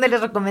 ahí es donde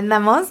les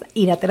recomendamos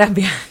ir a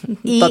terapia.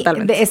 Y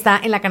totalmente. Está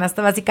en la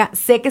canasta básica.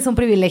 Sé que es un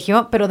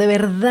privilegio, pero de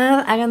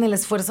verdad hagan el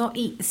esfuerzo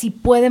y si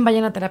pueden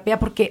vayan a terapia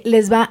porque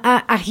les va a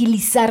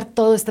agilizar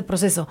todo este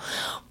proceso.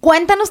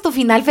 Cuéntanos tu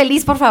final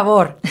feliz, por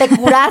favor. ¿Te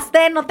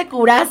curaste? ¿No te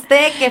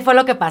curaste? ¿Qué fue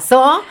lo que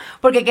pasó?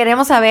 Porque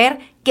queremos saber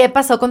qué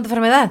pasó con tu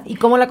enfermedad y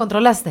cómo la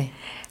controlaste.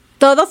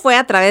 Todo fue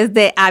a través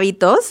de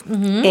hábitos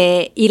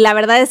y la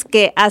verdad es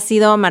que ha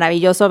sido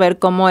maravilloso ver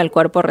cómo el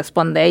cuerpo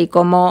responde y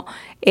cómo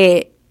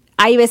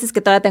hay veces que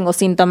todavía tengo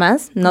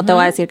síntomas. No te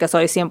voy a decir que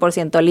soy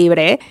 100%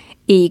 libre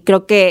y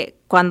creo que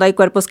cuando hay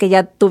cuerpos que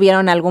ya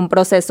tuvieron algún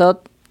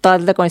proceso,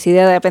 todas le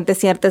coinciden de repente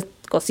ciertas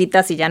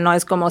cositas y ya no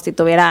es como si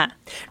tuviera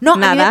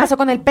nada. A mí me pasó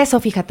con el peso,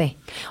 fíjate.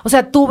 O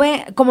sea,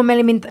 como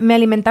me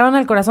alimentaron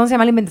al corazón, se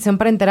llama alimentación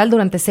parenteral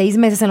durante 6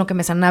 meses en lo que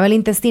me sanaba el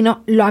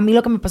intestino. A mí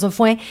lo que me pasó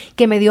fue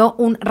que me dio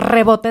un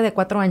rebote de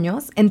 4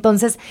 años.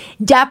 Entonces,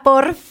 ya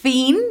por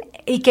fin,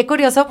 y qué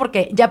curioso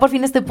porque ya por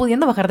fin estoy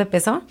pudiendo bajar de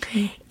peso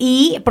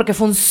y porque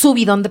fue un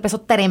subidón de peso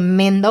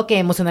tremendo que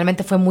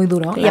emocionalmente fue muy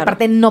duro. Claro. Y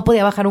aparte no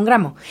podía bajar 1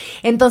 gramo.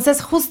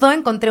 Entonces, justo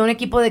encontré un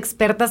equipo de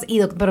expertas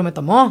pero me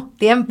tomó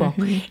tiempo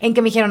en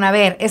que me dijeron, a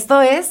ver,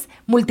 esto es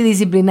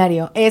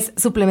multidisciplinario, es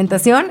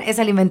suplementación, es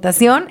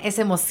alimentación, es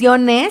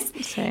emociones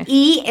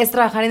y es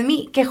trabajar en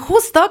mí, que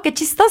justo, qué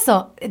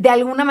chistoso, de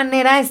alguna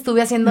manera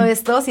estuve haciendo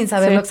esto sin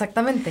saberlo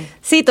exactamente.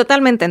 Sí,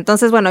 totalmente.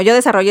 Entonces, bueno, yo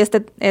desarrollé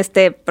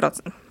este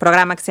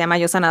programa que se llama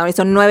Yo Sanador y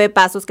son 9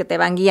 pasos que te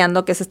van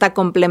guiando, que es esta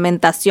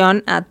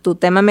complementación a tu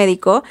tema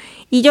médico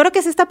y yo creo que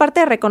es esta parte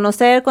de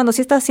reconocer cuando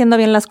sí estás haciendo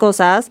bien las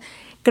cosas.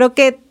 Creo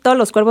que todos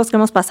los cuerpos que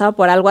hemos pasado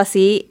por algo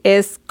así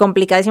es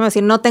complicadísimo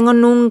decir, no tengo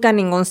nunca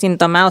ningún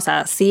síntoma, o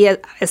sea, sí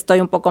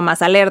estoy un poco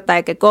más alerta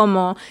de que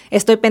como,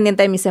 estoy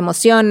pendiente de mis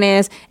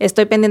emociones,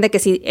 estoy pendiente de que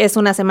si es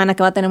una semana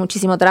que va a tener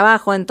muchísimo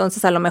trabajo,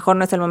 entonces a lo mejor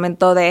no es el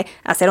momento de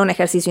hacer un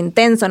ejercicio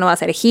intenso, no va a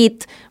hacer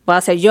HIIT, voy a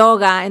hacer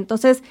yoga,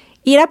 entonces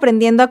ir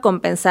aprendiendo a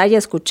compensar y a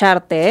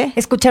escucharte.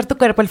 Escuchar tu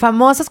cuerpo, el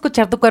famoso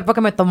escuchar tu cuerpo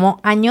que me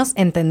tomó años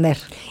entender.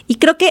 Y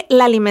creo que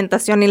la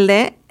alimentación,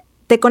 Hilde,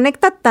 te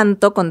conecta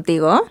tanto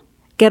contigo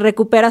que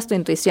recuperas tu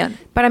intuición.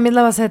 Para mí es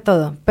la base de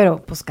todo,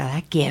 pero pues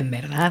cada quien,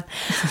 ¿verdad?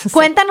 Sí.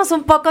 Cuéntanos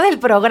un poco del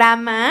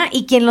programa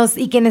y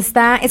quien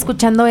está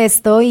escuchando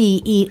esto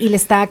y le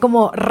está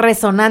como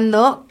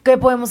resonando, ¿qué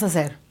podemos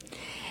hacer?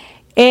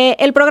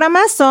 El programa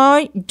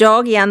soy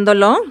yo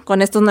guiándolo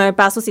con estos 9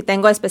 pasos y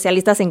tengo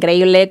especialistas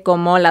increíbles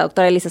como la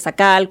doctora Elisa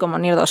Sacal, como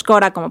Nirdos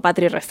Cora, como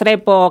Patri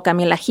Restrepo,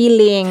 Camila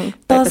Healing.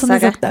 Todos son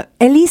exactos.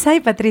 Elisa y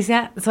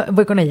Patricia,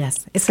 voy con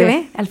ellas. Es que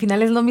ve, al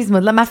final es lo mismo,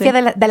 es la mafia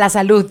de la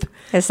salud.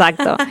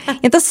 Exacto.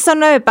 Entonces son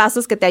 9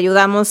 pasos que te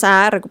ayudamos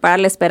a recuperar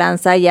la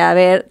esperanza y a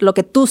ver lo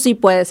que tú sí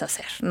puedes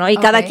hacer, ¿no? Y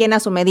cada quien a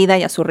su medida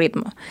y a su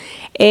ritmo.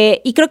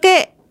 Y creo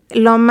que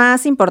lo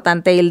más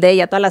importante, Hilde,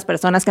 y a todas las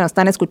personas que nos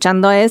están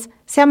escuchando es,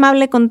 sé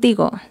amable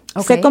contigo,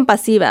 sé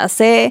compasiva,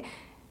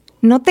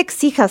 no te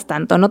exijas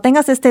tanto, no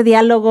tengas este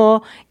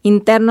diálogo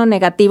interno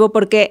negativo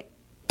porque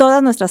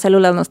todas nuestras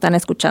células nos están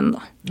escuchando.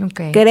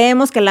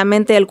 Creemos que la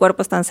mente y el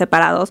cuerpo están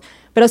separados,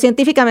 pero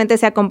científicamente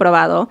se ha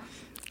comprobado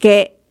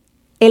que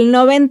el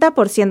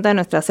 90% de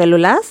nuestras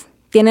células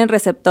tienen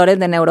receptores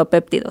de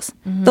neuropéptidos.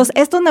 Entonces,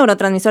 estos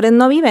neurotransmisores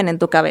no viven en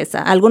tu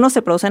cabeza. Algunos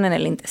se producen en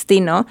el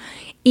intestino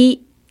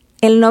y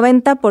el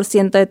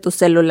 90% de tus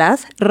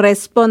células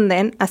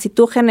responden a si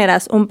tú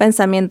generas un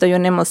pensamiento y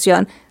una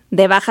emoción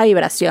de baja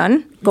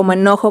vibración, como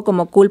enojo,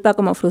 como culpa,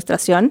 como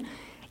frustración.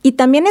 Y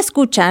también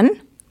escuchan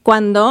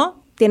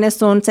cuando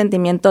tienes un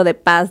sentimiento de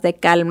paz, de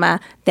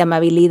calma, de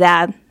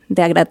amabilidad,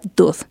 de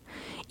gratitud.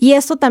 Y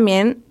eso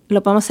también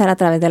lo podemos hacer a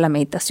través de la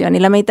meditación. Y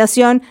la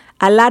meditación,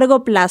 a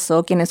largo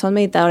plazo, quienes son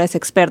meditadores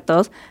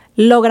expertos,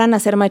 logran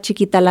hacer más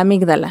chiquita la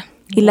amígdala.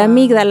 Y la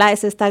amígdala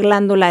es esta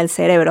glándula del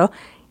cerebro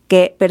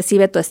que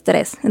percibe tu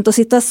estrés. Entonces,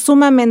 si estás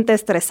sumamente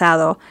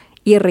estresado,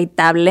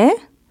 irritable,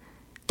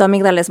 tu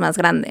amígdala es más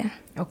grande.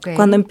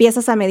 Cuando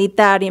empiezas a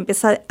meditar y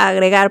empiezas a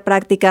agregar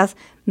prácticas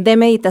de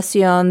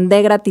meditación,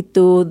 de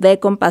gratitud, de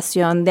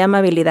compasión, de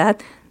amabilidad,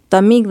 tu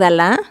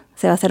amígdala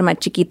se va a hacer más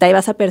chiquita y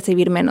vas a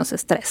percibir menos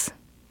estrés.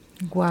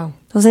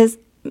 Entonces,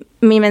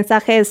 mi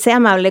mensaje es, sé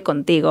amable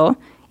contigo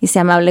y sé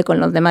amable con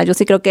los demás. Yo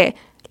sí creo que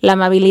la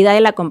amabilidad y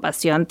la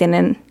compasión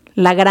tienen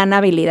la gran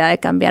habilidad de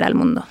cambiar al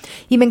mundo.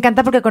 Y me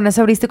encanta porque con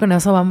eso abriste y con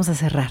eso vamos a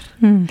cerrar.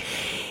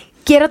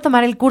 Quiero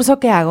tomar el curso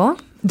que hago.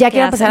 Ya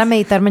quiero empezar a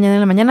meditar mañana en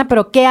la mañana,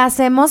 pero ¿qué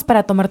hacemos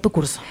para tomar tu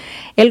curso?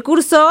 El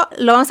curso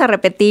lo vamos a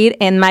repetir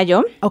en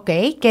mayo.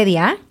 ¿Qué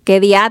día? ¿Qué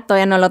día?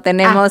 Todavía no lo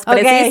tenemos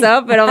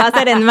preciso, pero va a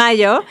ser en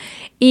mayo.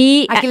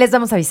 Y aquí les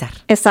vamos a avisar.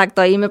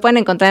 Exacto, y me pueden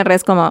encontrar en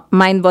redes como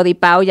Mind, Body,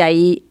 Pau, y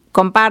ahí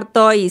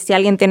comparto, y si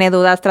alguien tiene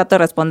dudas, trato de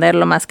responder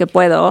lo más que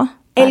puedo.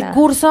 El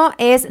curso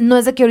no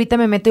es de que ahorita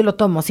me meto y lo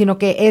tomo, sino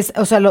que es,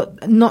 o sea,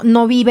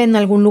 no vive en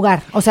algún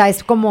lugar. O sea,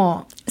 es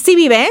como... Sí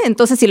vive,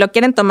 entonces si lo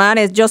quieren tomar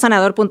es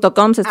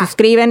yosanador.com, se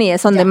suscriben y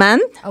es on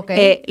demand.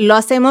 Lo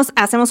hacemos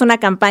una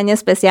campaña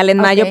especial en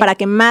mayo para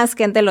que más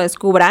gente lo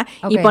descubra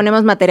y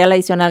ponemos material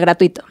adicional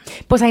gratuito.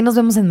 Pues ahí nos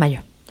vemos en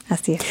mayo.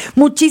 Así es.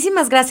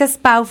 Muchísimas gracias,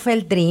 Pau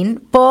Feltrin,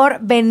 por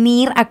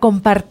venir a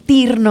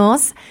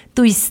compartirnos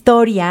tu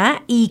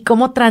historia y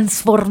cómo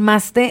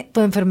transformaste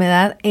tu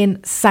enfermedad en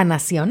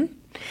sanación.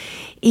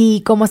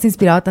 Y cómo has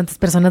inspirado a tantas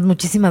personas.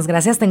 Muchísimas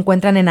gracias. Te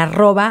encuentran en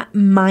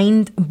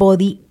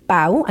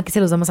 @mindbodypau. Aquí se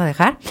los vamos a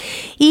dejar.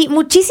 Y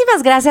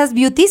muchísimas gracias,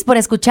 Beauties, por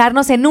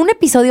escucharnos en un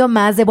episodio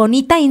más de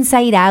Bonita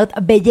Inside Out,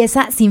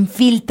 Belleza Sin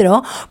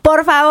Filtro.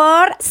 Por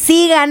favor,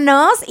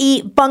 síganos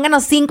y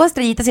pónganos 5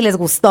 estrellitas si les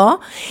gustó.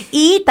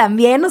 Y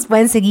también nos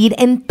pueden seguir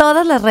en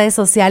todas las redes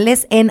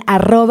sociales en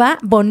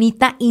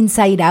 @Bonita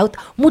Inside Out.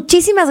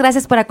 Muchísimas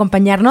gracias por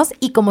acompañarnos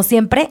y, como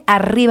siempre,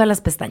 arriba las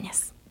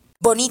pestañas.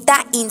 Bonita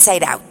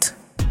Inside Out.